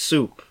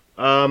soup.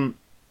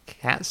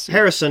 Cat Soup.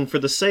 Harrison, for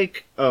the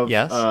sake of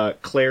Yes?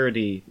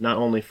 clarity, not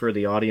only for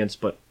the audience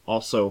but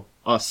also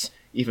us,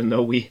 even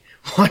though we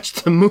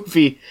watched the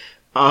movie,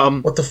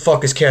 What the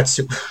fuck is cat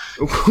soup?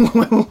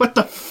 what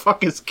the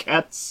fuck is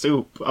cat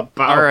soup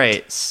about? All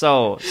right,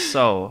 so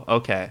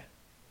okay.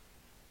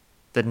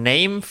 The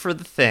name for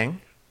the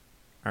thing,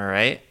 all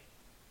right?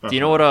 Do you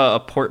know what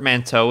a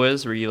portmanteau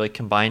is, where you like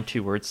combine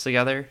two words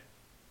together?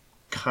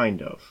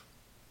 Kind of.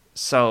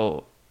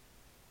 So,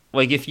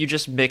 like if you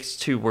just mix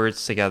two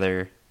words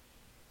together,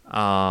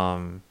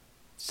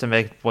 to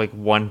make like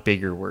one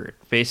bigger word.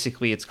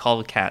 Basically, it's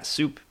called cat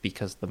soup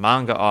because the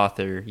manga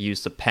author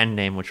used a pen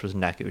name which was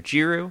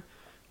Nekojiro,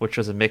 which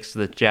was a mix of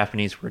the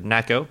Japanese word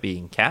neko,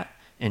 being cat,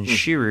 and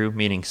shiru,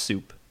 meaning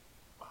soup.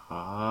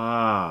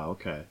 Ah,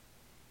 okay.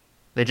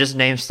 They just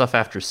named stuff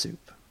after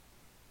soup.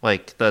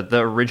 Like the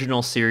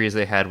original series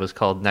they had was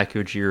called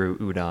Nekojiro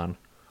Udon,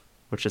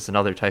 which is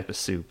another type of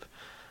soup.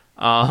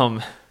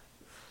 But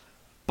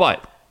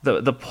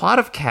the plot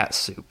of Cat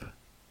Soup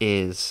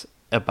is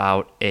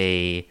about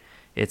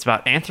it's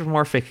about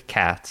anthropomorphic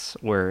cats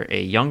where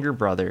a younger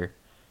brother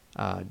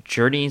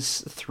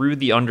journeys through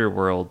the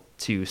underworld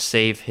to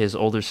save his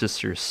older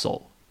sister's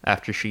soul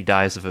after she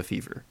dies of a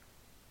fever.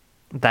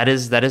 That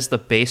is the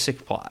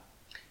basic plot.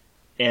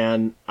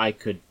 And I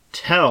could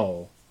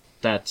tell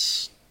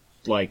that's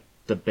like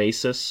the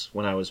basis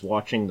when I was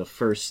watching the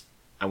first,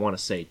 I want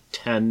to say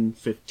 10,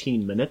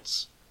 15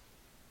 minutes.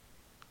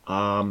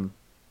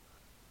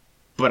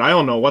 But I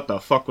don't know what the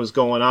fuck was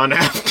going on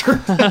after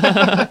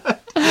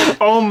that.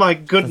 Oh my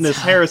goodness,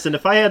 Harrison,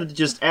 if I had to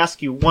just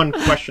ask you one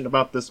question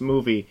about this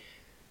movie.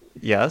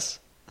 Yes?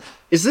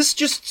 Is this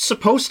just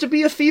supposed to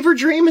be a fever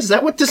dream? Is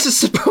that what this is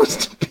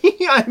supposed to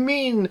be? I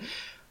mean,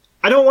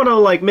 I don't want to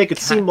like make it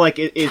seem like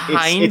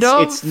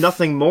it's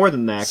nothing more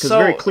than that, because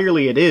very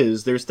clearly it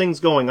is. There's things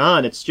going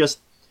on. It's just,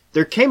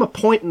 there came a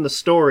point in the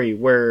story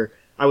where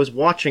I was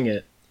watching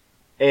it,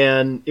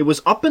 and it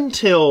was up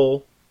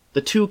until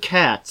the two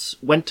cats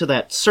went to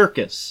that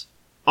circus.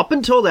 Up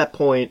until that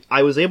point,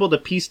 I was able to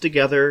piece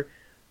together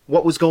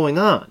what was going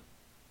on.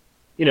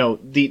 You know,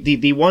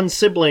 the one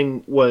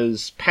sibling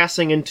was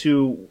passing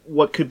into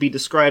what could be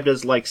described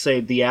as, like,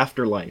 say, the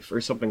afterlife or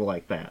something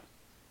like that.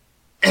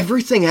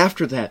 Everything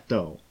after that,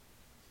 though,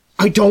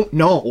 I don't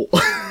know.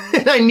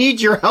 And I need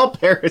your help,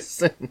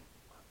 Harrison.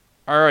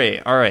 All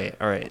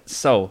right.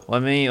 So,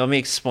 let me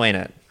explain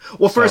it.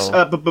 Well, first,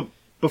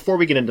 before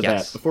we get into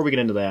that,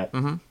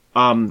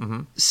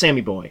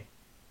 Sammy Boy.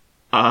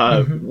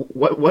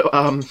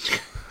 What?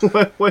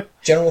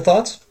 General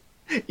thoughts?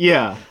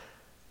 Yeah.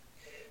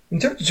 In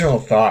terms of general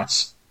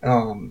thoughts,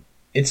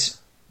 this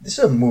is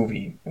a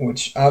movie,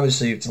 which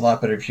obviously it's a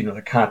lot better if you know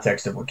the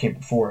context of what came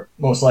before,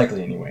 most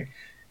likely anyway.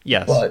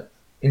 Yes. But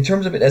in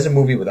terms of it as a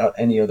movie without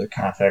any other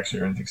context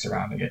or anything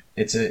surrounding it,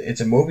 it's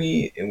a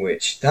movie in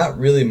which, not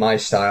really my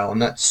style, I'm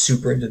not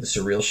super into the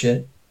surreal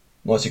shit,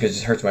 mostly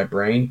because it hurts my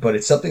brain, but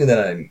it's something that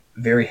I'm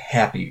very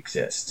happy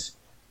exists.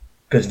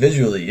 Because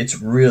visually,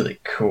 it's really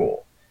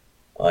cool.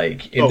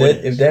 Like,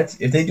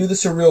 if they do the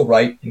surreal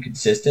right and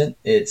consistent,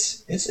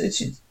 it's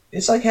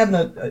like having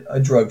a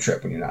drug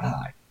trip when you're not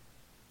high.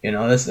 You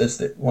know, that's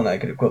the one I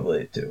could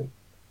equivalent it to.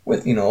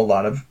 With, you know, a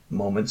lot of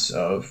moments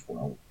of,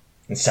 well,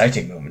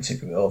 inciting moments,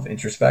 if you will, of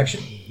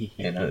introspection.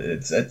 And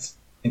it's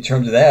in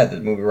terms of that,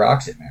 the movie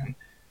rocks it, man.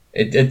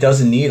 It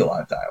doesn't need a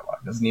lot of dialogue.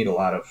 It doesn't need a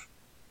lot of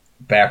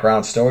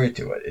background story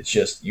to it. It's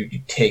just,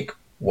 you take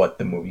what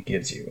the movie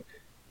gives you.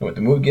 And what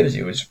the movie gives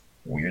you is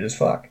weird as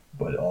fuck,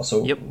 but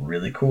also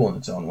really cool in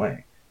its own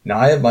way. Now,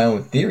 I have my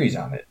own theories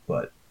on it,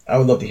 but I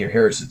would love to hear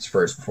Harrison's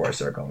first before I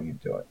start going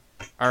into it.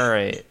 All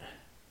right.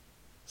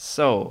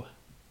 So,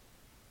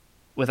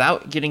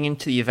 without getting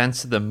into the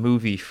events of the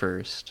movie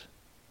first,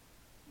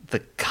 the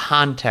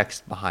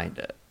context behind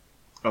it.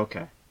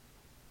 Okay.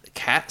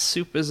 Cat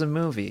Soup as a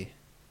movie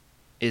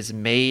is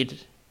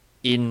made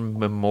in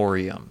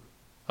memoriam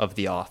of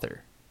the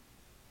author.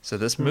 So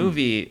this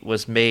movie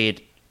was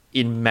made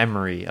in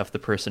memory of the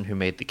person who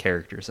made the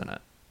characters in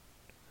it.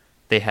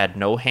 They had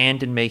no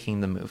hand in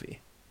making the movie.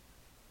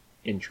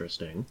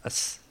 Interesting.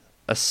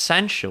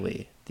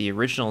 Essentially, the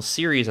original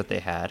series that they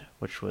had,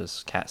 which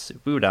was Cat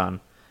Soup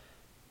Udon,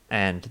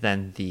 and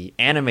then the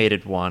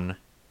animated one,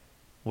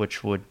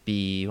 which would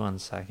be, one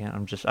second,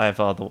 I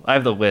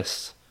have the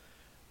list.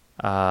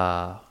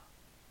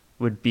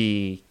 Would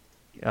be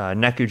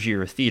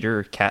Nekujiro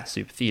Theater, Cat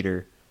Soup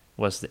Theater,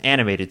 was the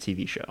animated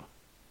TV show.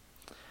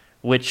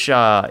 Which,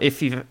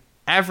 if you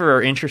ever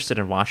are interested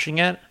in watching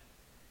it,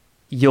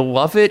 you'll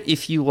love it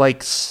if you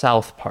like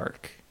South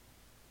Park.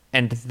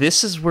 And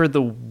this is where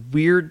the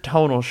weird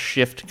tonal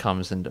shift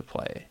comes into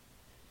play.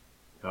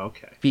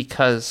 Okay.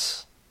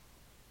 Because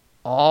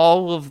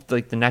all of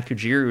the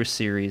Nekujiro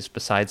series,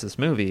 besides this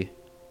movie,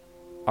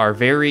 are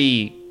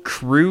very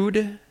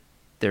crude.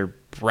 They're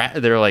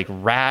like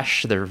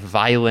rash. They're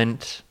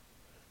violent.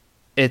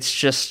 It's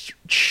just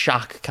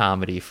shock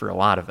comedy for a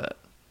lot of it.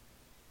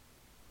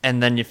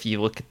 And then if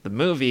you look at the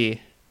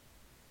movie,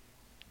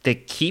 they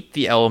keep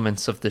the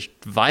elements of the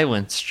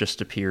violence just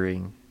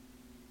appearing,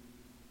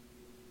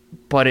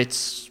 but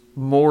it's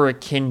more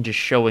akin to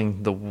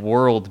showing the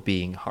world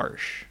being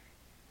harsh.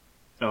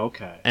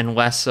 Okay. And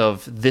less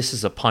of, this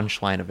is a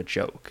punchline of a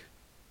joke.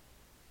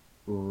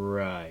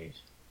 Right.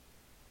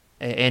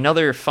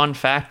 Another fun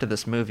fact of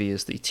this movie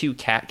is the two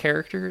cat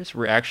characters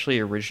were actually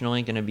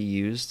originally going to be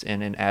used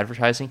in an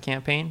advertising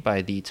campaign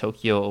by the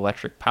Tokyo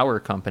Electric Power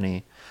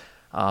Company,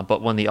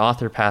 but when the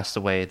author passed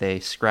away,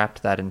 they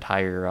scrapped that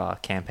entire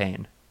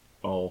campaign.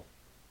 Oh.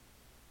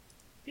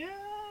 Yeah,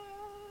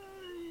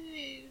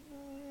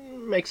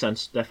 makes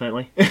sense,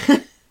 definitely.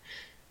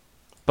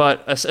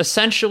 But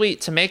essentially,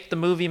 to make the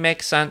movie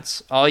make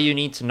sense, all you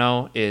need to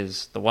know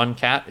is the one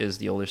cat is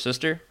the older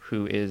sister,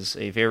 who is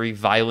a very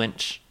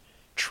violent,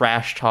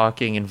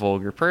 trash-talking, and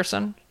vulgar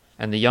person,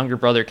 and the younger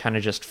brother kind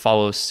of just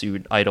follows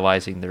suit,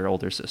 idolizing their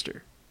older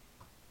sister.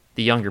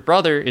 The younger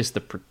brother is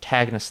the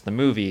protagonist of the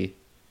movie,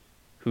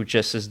 who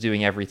just is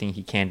doing everything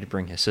he can to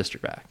bring his sister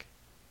back.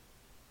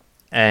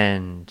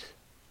 And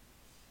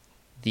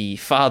the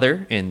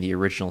father in the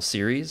original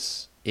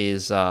series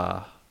is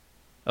a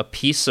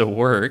piece of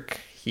work.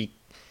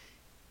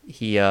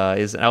 He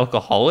is an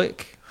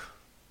alcoholic,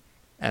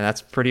 and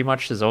that's pretty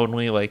much his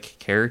only like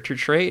character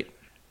trait.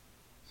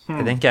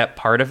 I think at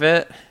part of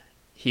it,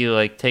 He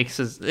like takes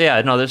his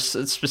there's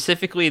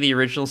specifically the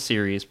original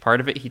series. Part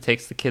of it he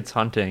takes the kids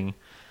hunting,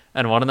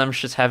 and one of them's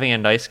just having a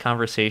nice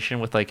conversation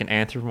with like an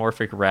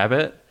anthropomorphic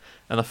rabbit,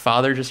 and the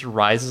father just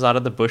rises out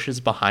of the bushes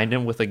behind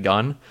him with a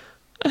gun.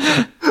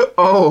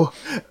 Oh.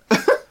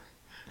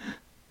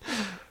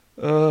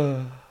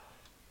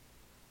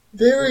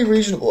 Very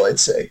reasonable,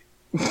 I'd say.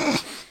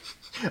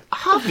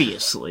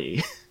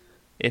 Obviously.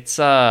 It's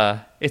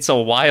a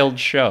wild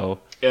show.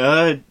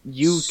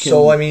 You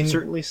can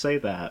certainly say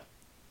that.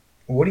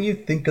 What do you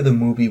think of the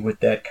movie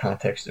with that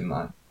context in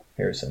mind,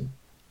 Harrison?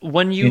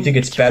 When you think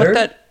it's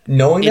better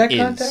knowing that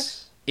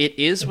context? It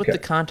is with the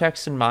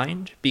context in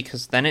mind,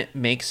 because then it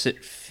makes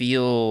it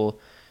feel...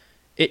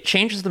 It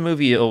changes the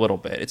movie a little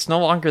bit. It's no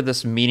longer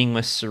this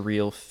meaningless,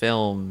 surreal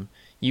film.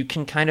 You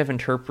can kind of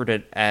interpret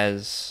it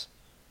as...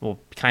 Well,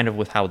 kind of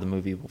with how the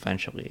movie will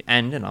eventually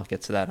end, and I'll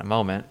get to that in a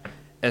moment.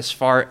 As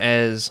far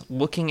as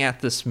looking at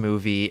this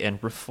movie and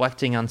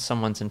reflecting on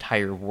someone's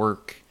entire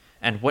work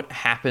and what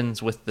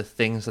happens with the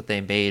things that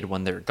they made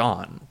when they're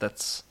gone.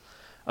 That's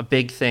a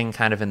big thing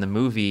kind of in the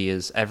movie,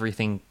 is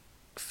everything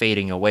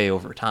fading away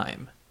over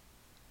time.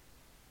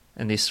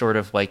 And these sort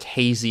of like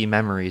hazy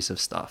memories of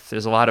stuff.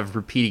 There's a lot of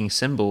repeating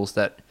symbols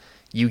that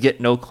you get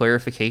no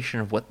clarification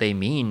of what they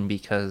mean,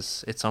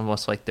 because it's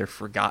almost like they're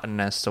forgotten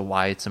as to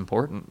why it's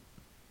important.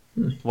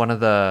 One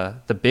of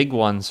the big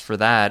ones for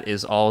that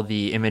is all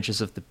the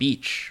images of the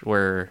beach,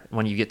 where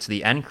when you get to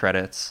the end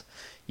credits,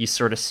 you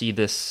sort of see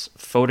this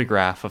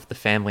photograph of the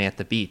family at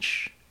the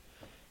beach.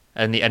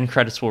 And the end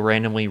credits will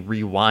randomly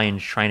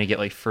rewind, trying to get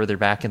like further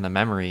back in the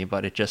memory,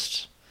 but it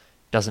just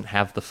doesn't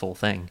have the full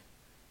thing.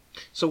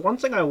 So one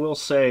thing I will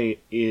say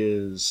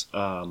is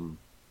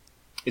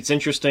it's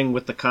interesting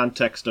with the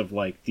context of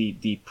like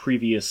the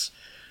previous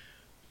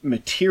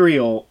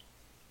material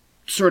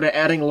sort of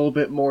adding a little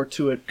bit more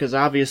to it, because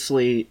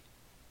obviously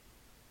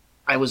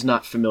I was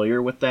not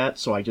familiar with that,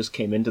 so I just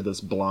came into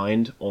this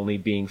blind, only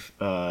being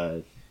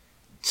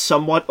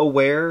somewhat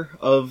aware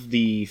of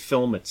the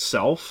film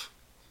itself.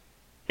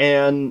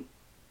 And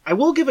I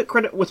will give it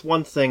credit with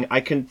one thing.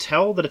 I can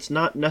tell that it's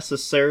not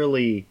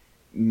necessarily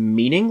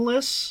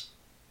meaningless,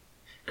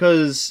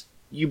 because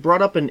you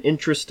brought up an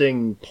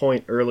interesting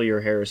point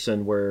earlier,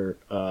 Harrison, where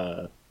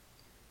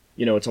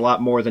it's a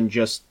lot more than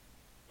just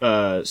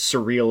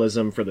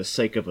surrealism for the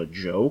sake of a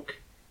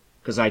joke,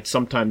 because I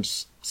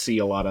sometimes see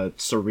a lot of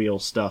surreal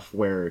stuff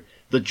where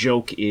the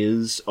joke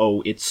is,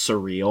 oh, it's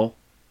surreal,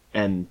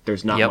 and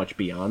there's not much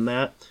beyond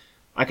that.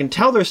 I can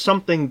tell there's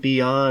something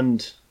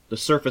beyond the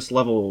surface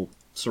level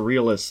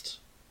surrealist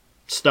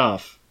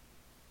stuff.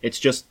 It's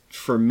just,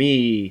 for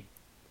me,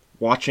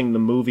 watching the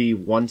movie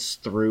once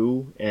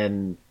through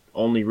and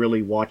only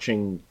really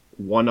watching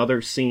one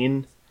other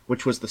scene,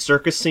 which was the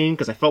circus scene,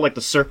 because I felt like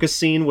the circus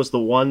scene was the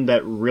one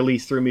that really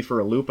threw me for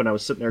a loop, and I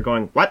was sitting there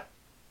going, what?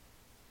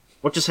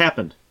 What just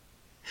happened?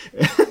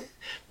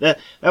 that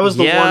was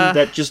the one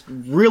that just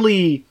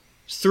really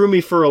threw me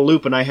for a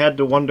loop, and I had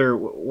to wonder,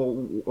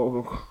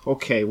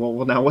 okay,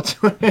 well now what's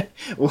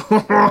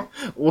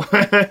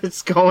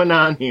going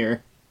on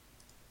here?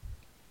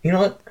 You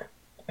know what?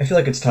 I feel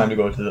like it's time to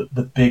go to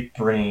the big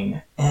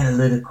brain,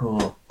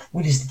 analytical.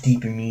 What is the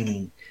deeper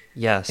meaning?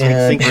 Yes,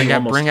 I think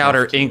bring out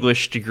our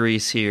English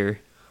degrees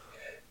here.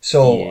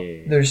 So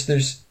there's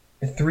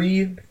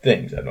 3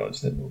 things I've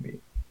noticed in the movie.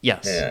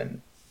 Yes.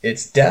 And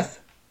it's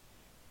death,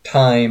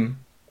 time,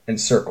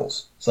 and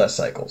circles /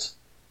 cycles.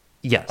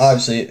 Yes.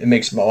 Obviously, it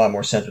makes a lot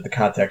more sense with the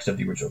context of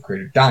the original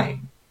creator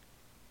dying.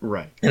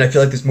 Right. And I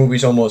feel like this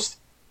movie's almost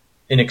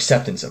an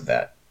acceptance of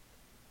that.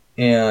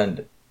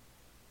 And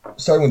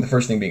starting with the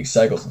first thing being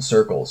cycles and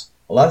circles,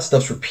 a lot of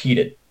stuff's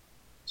repeated.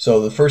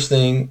 So the first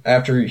thing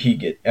after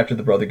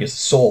the brother gets the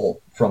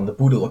soul from the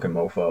Buddha-looking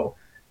mofo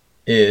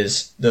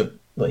is a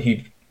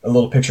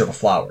little picture of a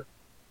flower.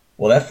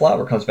 Well, that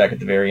flower comes back at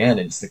the very end,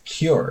 and it's the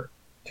cure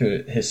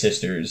to his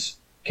sister's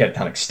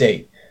catatonic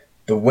state.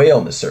 The whale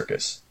in the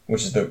circus,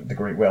 which is the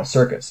Great Whale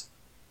Circus.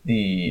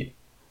 There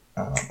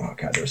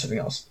was something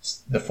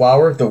else. The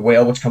flower, the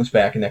whale, which comes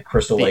back in that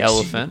crystal lake. The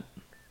elephant.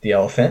 The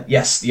elephant.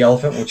 Yes, the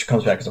elephant, which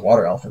comes back as a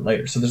water elephant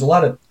later. So there's a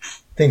lot of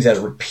things that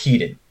are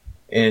repeated.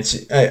 And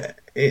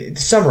to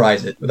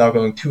summarize it without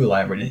going too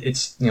elaborate,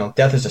 it's,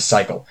 death is a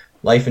cycle.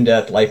 Life and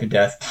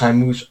death. Time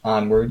moves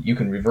onward. You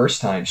can reverse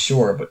time,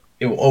 sure, but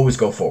it will always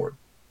go forward.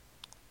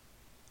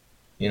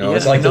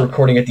 It's like the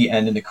recording at the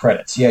end in the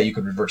credits. Yeah, you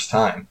could reverse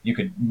time. You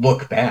could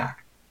look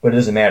back, but it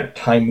doesn't matter.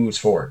 Time moves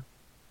forward.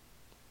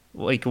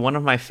 Like, one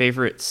of my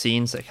favorite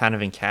scenes that kind of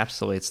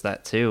encapsulates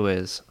that, too,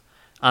 is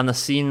on the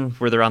scene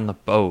where they're on the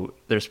boat,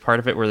 there's part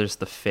of it where there's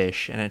the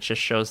fish, and it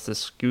just shows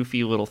this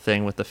goofy little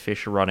thing with the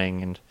fish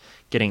running and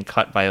getting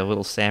cut by a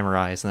little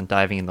samurais and then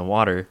diving in the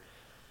water.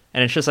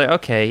 And it's just like,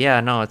 okay, yeah,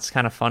 no, it's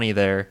kind of funny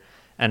there.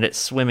 And it's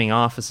swimming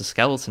off as a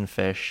skeleton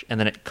fish, and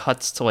then it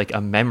cuts to like a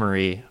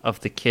memory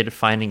of the kid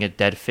finding a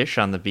dead fish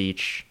on the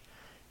beach,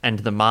 and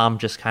the mom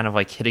just kind of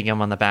like hitting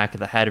him on the back of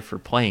the head for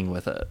playing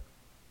with it.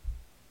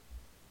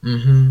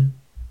 Mm-hmm.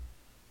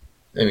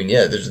 I mean,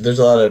 yeah, there's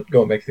a lot of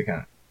going back to the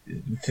kind of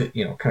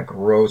kind of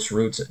gross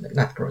roots.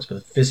 Not gross,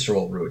 but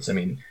visceral roots. I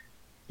mean,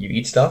 you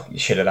eat stuff, you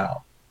shit it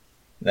out.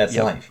 That's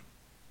life.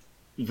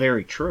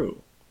 Very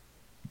true.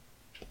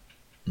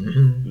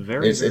 Mm-hmm.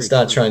 Very, it's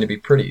not true. trying to be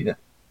pretty. I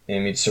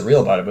mean, it's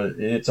surreal about it, but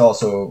it's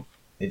also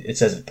it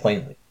says it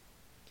plainly.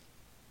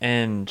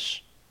 And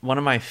one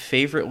of my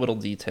favorite little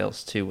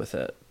details too with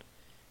it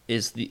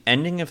is the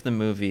ending of the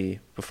movie,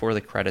 before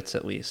the credits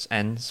at least,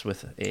 ends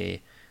with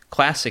a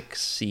classic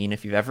scene.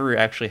 If you've ever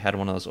actually had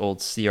one of those old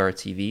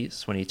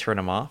CRTVs, when you turn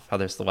them off, how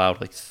there's the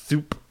loud like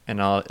thoop, and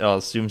it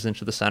all zooms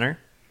into the center.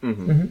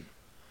 Mm-hmm. Mm-hmm.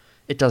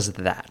 It does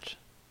that,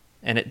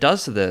 and it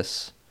does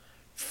this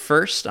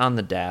first on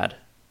the dad,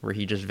 where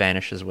he just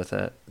vanishes with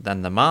it,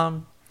 then the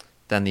mom,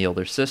 then the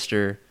older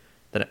sister,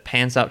 then it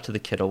pans out to the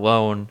kid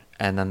alone,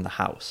 and then the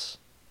house.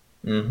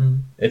 Mm-hmm.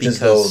 It's as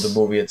though the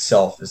movie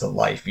itself is a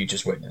life you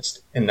just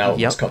witnessed, and now it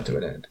must come to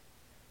an end.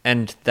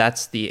 And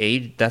that's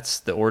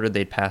the order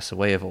they'd pass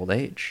away of old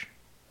age.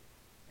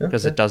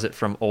 Because it does it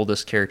from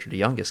oldest character to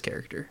youngest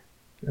character.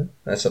 Yeah,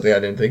 that's something I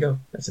didn't think of.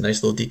 That's a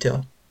nice little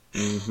detail.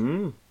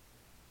 Mm-hmm.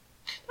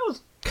 That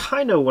was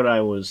kind of what I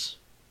was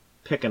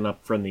picking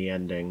up from the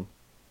ending.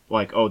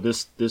 Like, oh,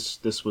 this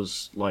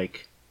was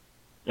like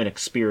an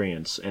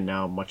experience, and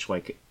now, much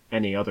like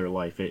any other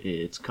life,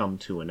 it's come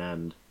to an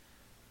end.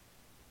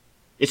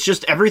 It's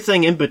just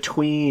everything in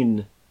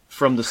between,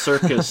 from the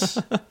circus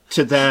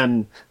to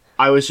then.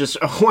 I was just,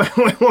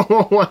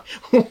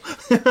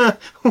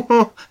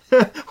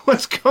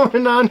 what's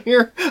going on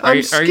here?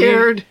 I'm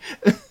scared.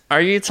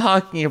 Are you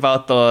talking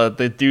about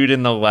the dude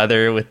in the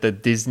leather with the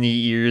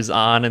Disney ears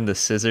on and the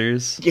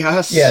scissors?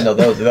 Yes. Yeah, no,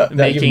 that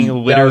making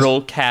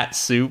literal cat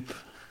soup.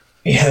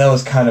 Yeah, that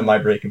was kind of my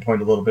breaking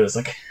point a little bit. It's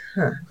like,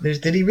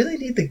 did he really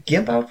need the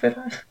GIMP outfit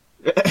on?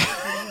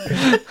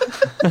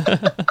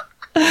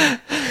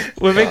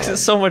 What makes it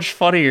so much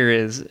funnier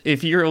is,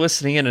 if you're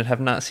listening in and have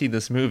not seen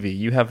this movie,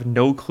 you have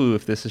no clue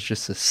if this is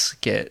just a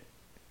skit.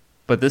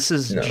 But this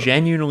is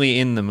genuinely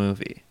in the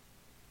movie.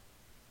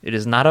 It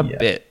is not a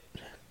bit.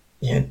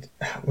 Yeah.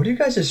 What are you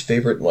guys'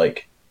 favorite,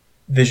 like,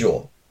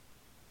 visual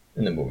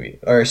in the movie?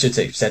 Or I should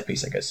say set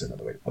piece, I guess is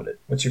another way to put it.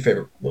 What's your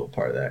favorite little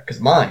part of that?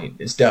 Because mine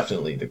is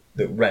definitely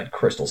the red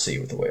crystal sea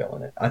with the whale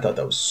in it. I thought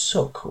that was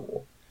so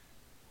cool.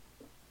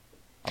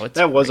 Oh,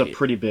 that was a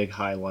pretty big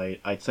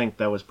highlight. I think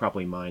that was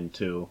probably mine,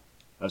 too.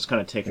 I was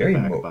kind of taken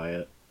aback by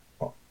it.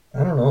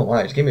 I don't know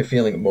why. It gave me a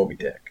feeling of Moby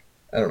Dick.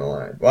 I don't know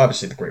why. Well,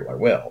 obviously the Great White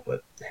Whale,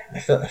 but I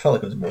felt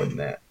like it was more than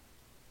that.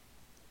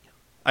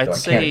 I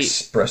can't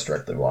express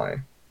directly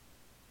why.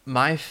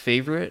 My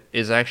favorite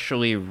is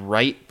actually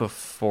right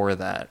before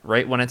that,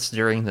 right when it's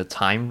during the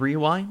time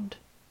rewind.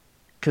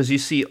 Because you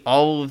see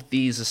all of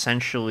these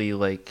essentially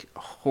like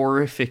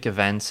horrific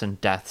events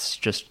and deaths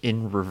just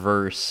in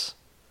reverse.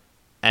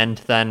 And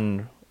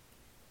then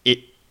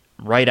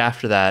right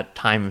after that,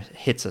 time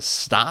hits a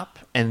stop,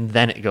 and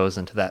then it goes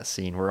into that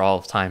scene where all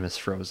of time is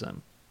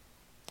frozen.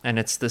 And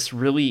it's this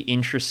really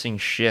interesting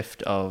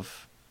shift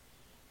of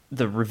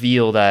the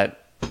reveal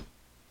that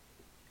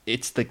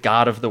it's the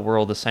god of the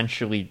world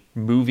essentially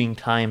moving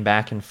time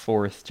back and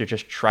forth to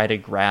just try to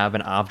grab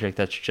an object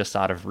that's just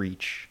out of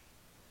reach,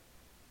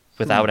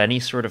 without any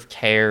sort of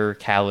care,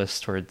 callous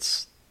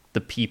towards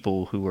the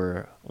people who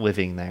are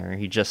living there.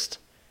 He just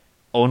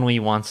only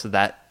wants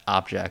that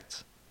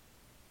object.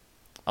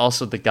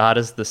 Also, the god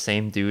is the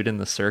same dude in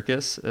the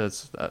circus.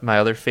 It's my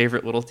other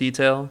favorite little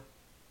detail.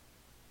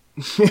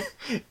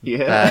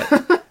 Yeah.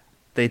 That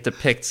they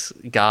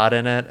depict God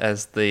in it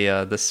as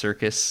the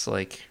circus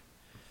like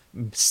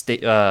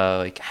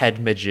head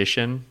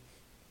magician,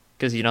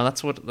 because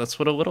that's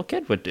what a little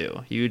kid would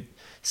do. You'd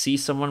see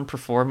someone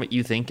perform what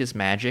you think is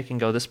magic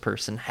and go, this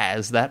person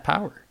has that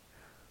power.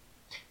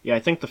 Yeah, I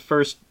think the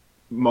first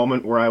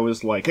moment where I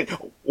was like,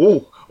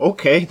 oh,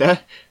 okay,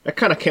 that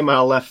kind of came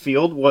out of left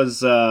field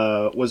was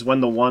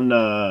when the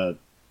one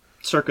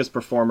circus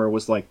performer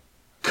was like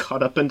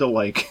cut up into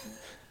like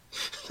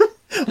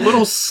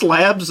little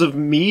slabs of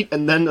meat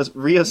and then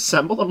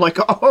reassembled. I'm like,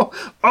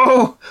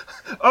 oh,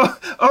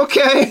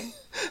 okay.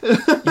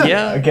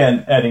 Yeah.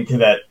 Again, adding to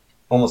that,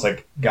 almost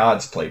like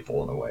God's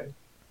playful in a way.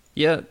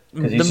 Yeah,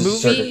 because he's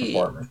just a circus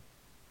performer.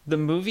 The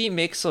movie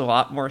makes a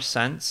lot more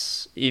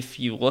sense if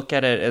you look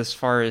at it as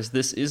far as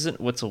this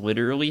isn't what's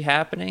literally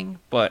happening,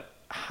 but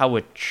how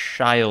a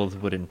child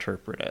would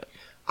interpret it.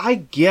 I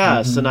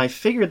guess, and I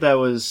figured that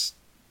was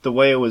the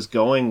way it was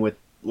going with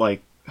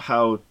like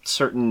how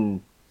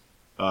certain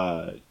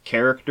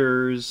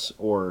characters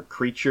or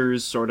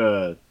creatures sort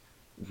of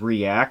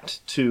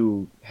react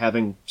to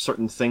having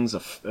certain things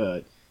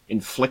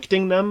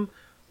inflicting them.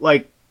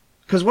 Like,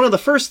 because one of the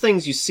first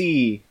things you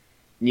see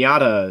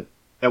Nyata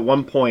at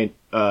one point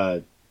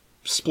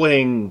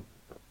splitting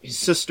his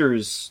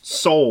sister's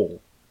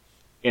soul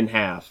in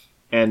half,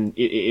 and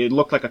it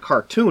looked like a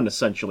cartoon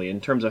essentially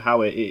in terms of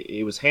how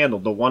it was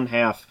handled. The one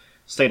half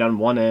stayed on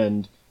one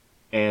end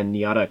and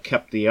Nyata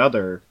kept the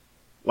other,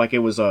 like it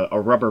was a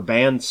rubber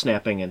band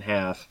snapping in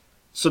half.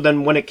 So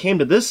then when it came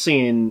to this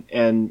scene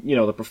and, you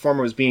know, the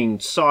performer was being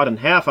sawed in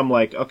half, I'm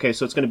like, okay,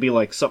 so it's going to be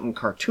like something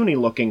cartoony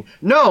looking.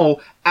 No,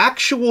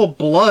 actual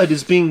blood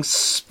is being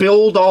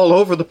spilled all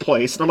over the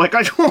place. And I'm like,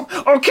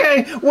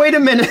 okay, wait a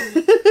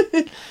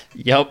minute.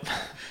 Yep.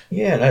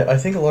 Yeah, and I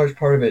think a large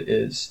part of it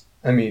is,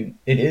 I mean,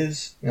 it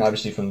is, you know,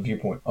 obviously from the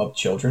viewpoint of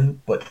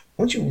children, but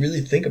once you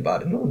really think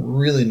about it, no one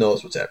really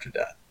knows what's after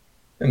death.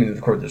 I mean,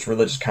 of course, there's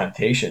religious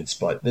connotations,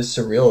 but this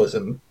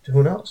surrealism,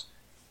 who knows?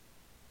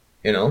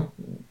 You know?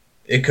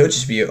 It could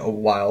just be a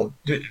wild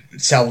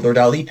Salvador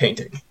Dali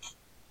painting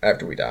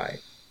after we die.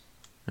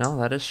 No,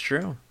 that is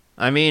true.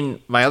 I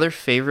mean, my other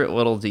favorite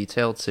little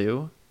detail,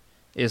 too,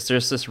 is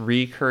there's this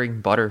recurring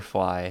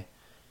butterfly.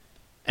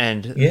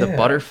 And the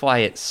butterfly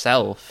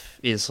itself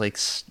is like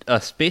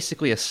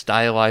basically a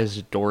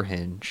stylized door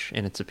hinge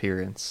in its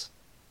appearance.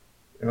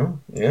 Oh,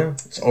 yeah.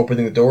 It's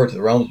opening the door to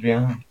the realms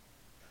beyond.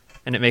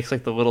 And it makes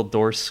like the little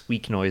door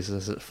squeak noises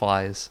as it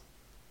flies.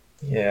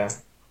 Yeah.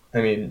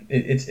 I mean,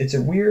 it's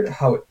a weird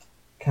how it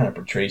kind of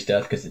portrays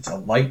death, because it's a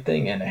light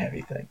thing and a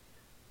heavy thing.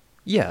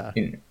 Yeah.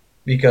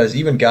 Because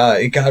even God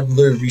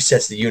literally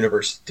resets the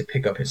universe to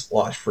pick up his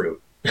lost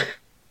fruit.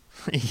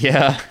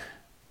 Yeah.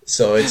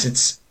 So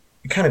it's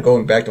kind of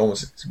going back to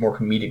almost more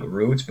comedic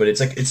roots, but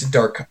it's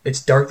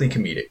darkly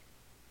comedic.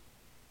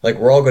 Like,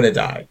 we're all gonna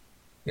die.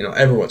 You know,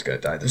 everyone's gonna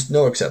die. There's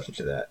no exception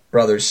to that.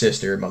 Brother,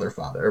 sister, mother,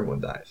 father,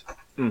 everyone dies.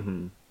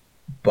 Mm-hmm.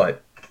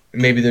 But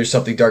maybe there's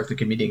something darkly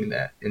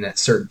comedic in that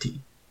certainty.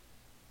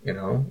 You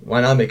know,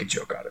 why not make a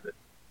joke out of it?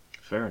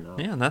 Fair enough.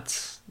 Yeah,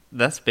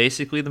 that's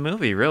basically the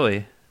movie,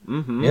 really.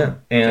 Mm-hmm. Yeah,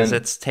 because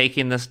it's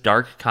taking this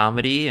dark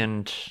comedy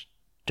and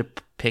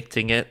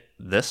depicting it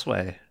this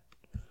way.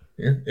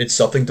 Yeah, it's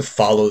something to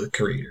follow the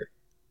creator.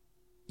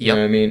 You know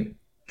what I mean?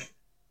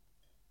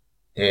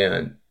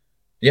 And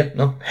yeah,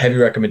 no, heavy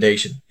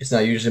recommendation. It's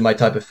not usually my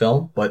type of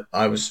film, but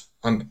I'm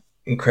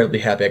incredibly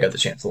happy I got the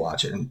chance to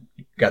watch it and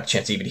got the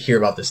chance to even hear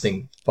about this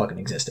thing fucking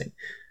existing.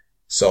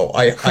 So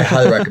I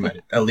highly recommend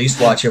it. At least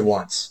watch it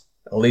once.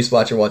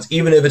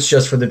 Even if it's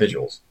just for the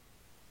visuals.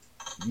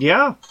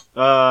 Yeah.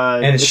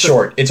 And it's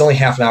short. It's only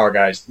half an hour,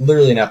 guys.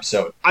 Literally an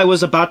episode. I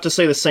was about to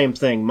say the same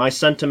thing. My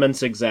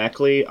sentiments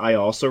exactly. I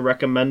also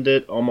recommend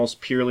it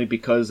almost purely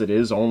because it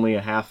is only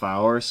a half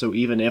hour. So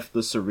even if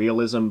the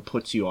surrealism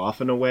puts you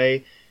off in a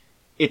way,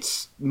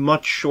 it's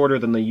much shorter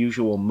than the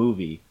usual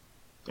movie.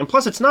 And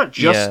plus, it's not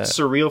just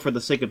surreal for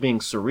the sake of being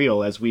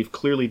surreal, as we've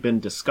clearly been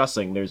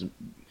discussing. There's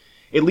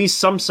at least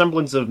some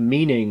semblance of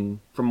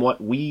meaning from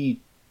what we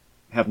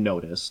have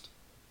noticed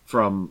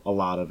from a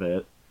lot of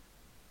it.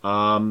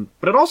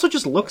 But it also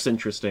just looks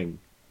interesting.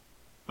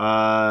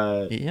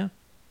 Yeah.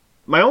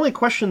 My only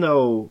question,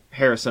 though,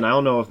 Harrison, I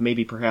don't know if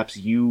maybe perhaps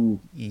you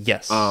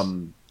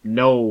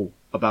know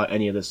about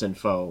any of this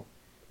info.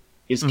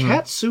 Is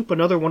Cat Soup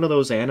another one of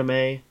those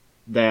anime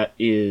that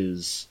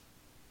is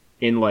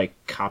in, like,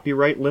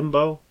 copyright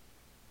limbo?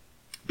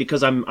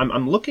 Because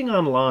I'm looking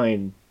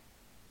online,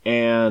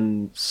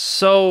 and...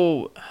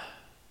 So,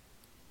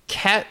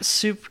 Cat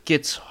Soup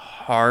gets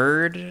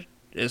hard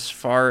as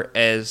far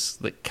as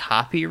the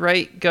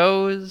copyright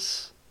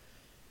goes,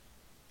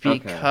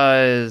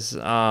 because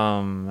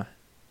trying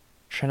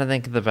to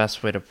think of the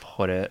best way to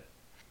put it.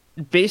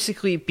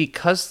 Basically,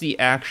 because the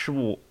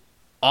actual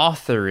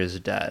author is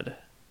dead,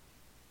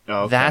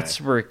 that's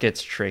where it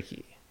gets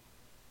tricky.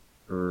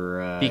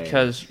 Right.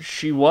 Because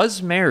she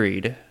was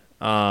married.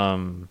 I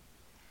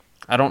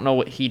don't know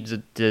what he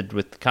did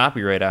with the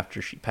copyright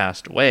after she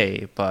passed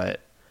away,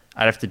 but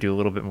I'd have to do a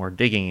little bit more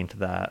digging into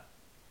that.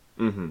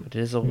 Mm-hmm. It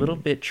is a little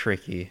bit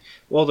tricky.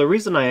 Well, the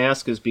reason I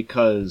ask is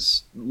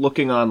because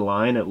looking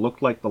online, it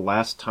looked like the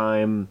last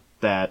time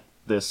that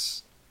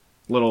this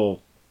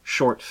little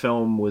short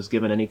film was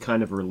given any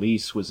kind of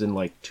release was in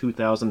like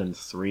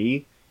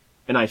 2003.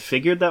 And I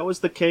figured that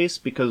was the case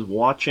because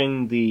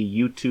watching the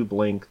YouTube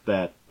link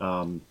that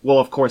we'll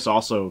of course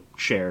also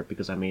share,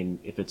 because I mean,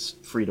 if it's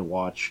free to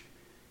watch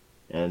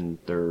and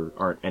there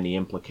aren't any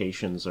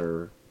implications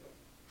or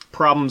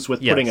problems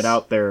with putting it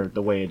out there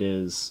the way it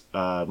is,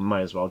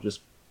 might as well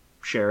just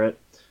share it.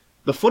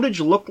 The footage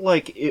looked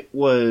like it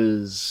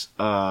was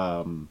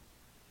like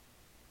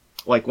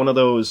one of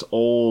those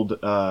old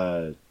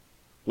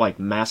like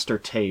master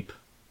tape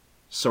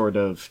sort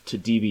of to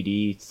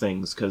DVD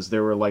things, because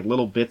there were like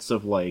little bits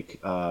of like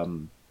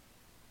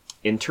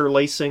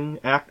interlacing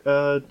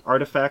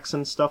artifacts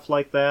and stuff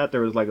like that.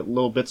 There was like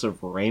little bits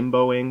of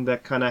rainbowing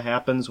that kind of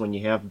happens when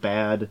you have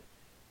bad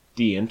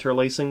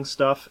de-interlacing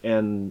stuff,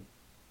 and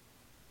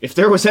if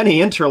there was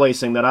any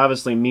interlacing, that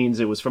obviously means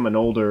it was from an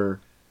older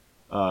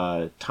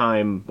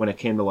time when it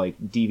came to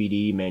like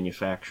DVD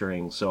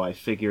manufacturing. So I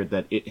figured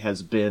that it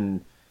has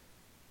been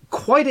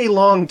quite a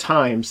long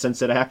time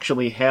since it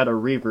actually had a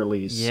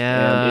re-release.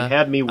 Yeah, and it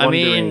had me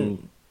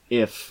wondering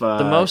if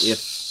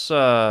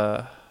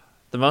the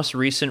most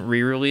recent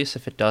re-release,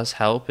 if it does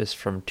help, is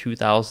from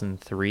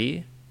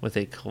 2003 with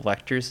a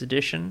collector's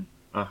edition.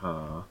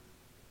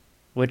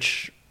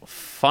 Which,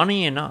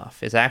 funny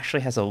enough, it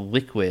actually has a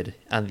liquid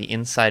on the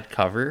inside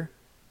cover.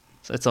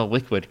 So it's a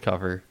liquid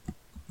cover.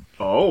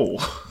 Oh.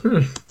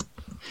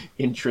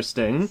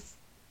 Interesting.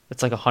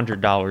 It's like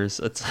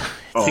 $100. It's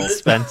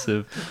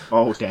expensive.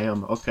 Oh,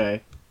 damn.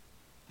 Okay.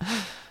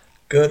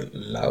 Good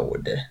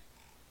lord.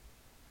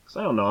 So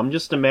I don't know. I'm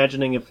just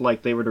imagining if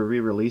like they were to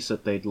re-release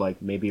it, they'd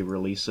like maybe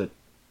release it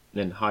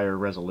in higher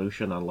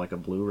resolution on like a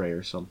Blu-ray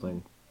or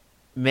something.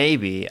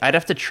 Maybe. I'd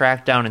have to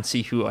track down and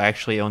see who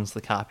actually owns the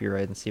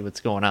copyright and see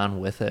what's going on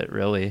with it,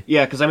 really.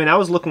 Yeah, because I mean, I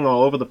was looking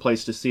all over the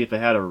place to see if it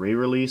had a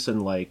re-release in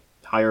like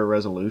higher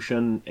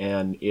resolution,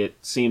 and it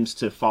seems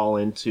to fall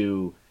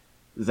into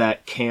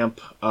that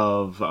camp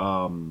of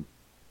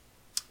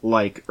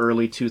like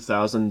early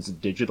 2000s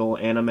digital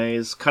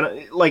animes, kind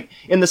of like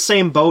in the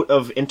same boat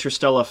of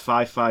Interstellar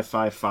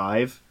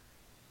 5555,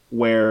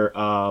 where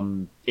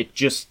it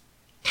just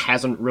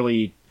hasn't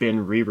really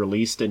been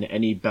re-released in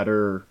any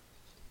better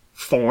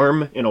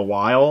form in a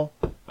while.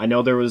 I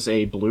know there was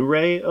a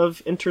Blu-ray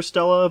of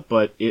Interstellar,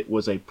 but it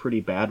was a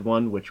pretty bad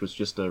one, which was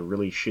just a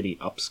really shitty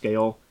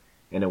upscale,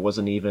 and it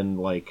wasn't even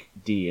like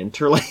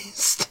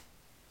de-interlaced.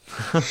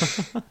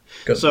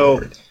 So,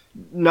 Lord.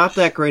 Not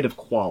that great of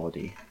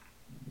quality.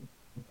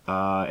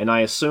 And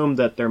I assume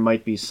that there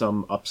might be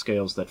some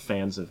upscales that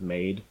fans have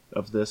made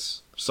of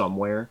this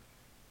somewhere.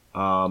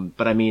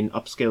 But I mean,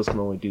 upscales can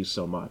only do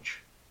so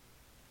much.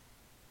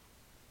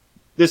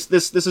 This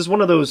is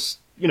one of those,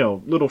 you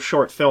know, little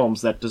short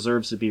films that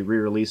deserves to be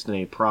re-released in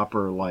a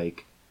proper,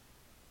 like,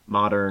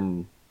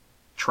 modern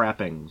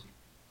trapping.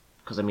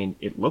 Because, I mean,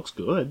 it looks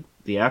good.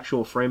 The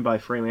actual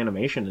frame-by-frame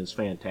animation is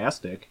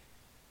fantastic.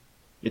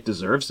 It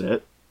deserves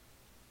it.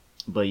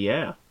 But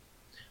yeah.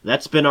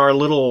 That's been our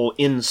little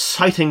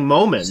inciting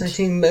moment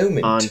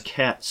on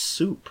Cat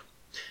Soup.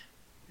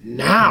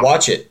 Now!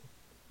 Watch it.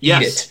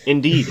 Yes, Eat it.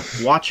 Indeed.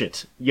 Watch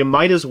it. You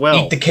might as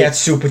well. Eat the cat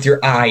soup with your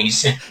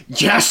eyes.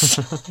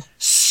 Yes!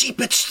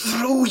 Seep it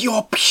through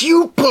your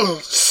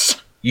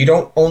pupils! You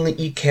don't only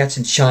eat cats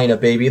in China,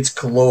 baby. It's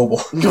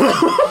global.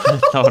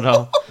 Oh,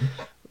 no.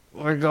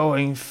 We're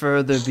going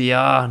further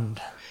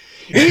beyond.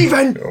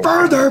 Even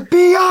further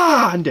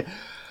beyond!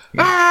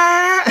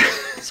 Ah!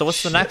 So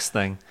what's the next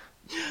thing?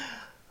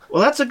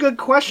 Well, that's a good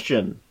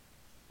question.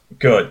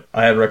 Good.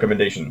 I have a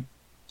recommendation.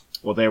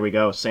 Well, there we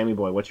go. Sammy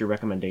Boy, what's your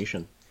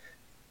recommendation?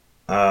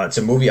 It's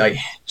a movie I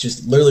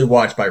just literally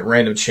watched by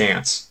random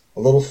chance. A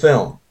little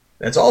film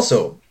that's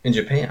also in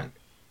Japan.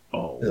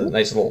 Oh. There's a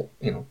nice little,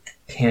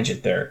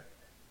 tangent there.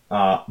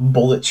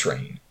 Bullet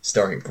Train,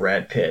 starring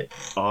Brad Pitt.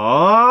 Oh,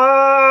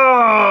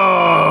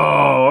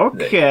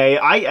 okay.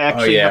 I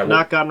actually have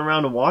not gotten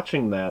around to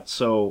watching that,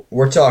 so...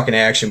 We're talking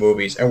action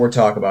movies, and we're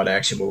talking about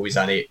action movies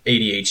on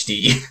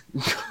ADHD.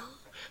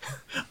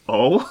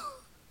 Oh?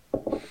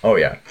 Oh,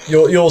 yeah.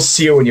 You'll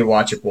see it when you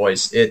watch it,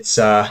 boys. It's,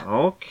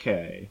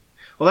 Okay.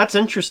 Well, that's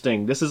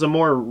interesting. This is a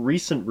more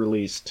recent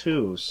release,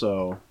 too,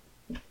 so...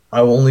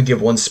 I will only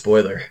give one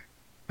spoiler.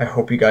 I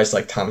hope you guys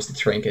like Thomas the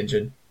Tank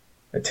Engine.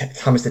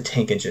 Thomas the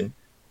Tank Engine.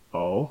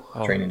 Oh?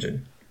 Train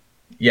Engine.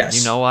 Yes.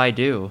 You know I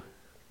do.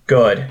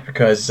 Good,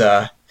 because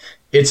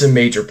it's a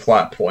major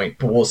plot point,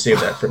 but we'll save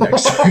that for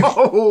next time.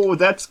 Oh,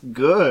 that's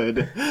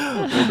good.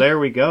 Well, there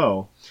we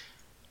go.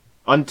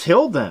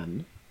 Until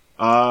then,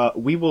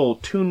 we will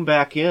tune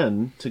back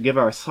in to give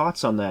our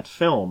thoughts on that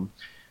film.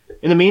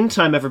 In the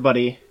meantime,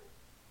 everybody,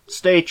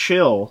 stay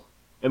chill,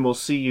 and we'll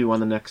see you on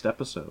the next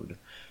episode.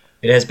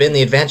 It has been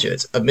the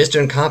adventures of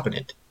Mr.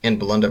 Incompetent and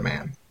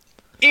Blunderman.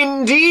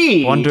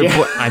 Indeed!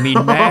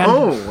 Man.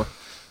 Oh.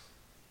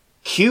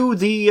 Cue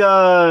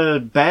the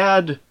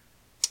bad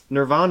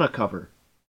Nirvana cover.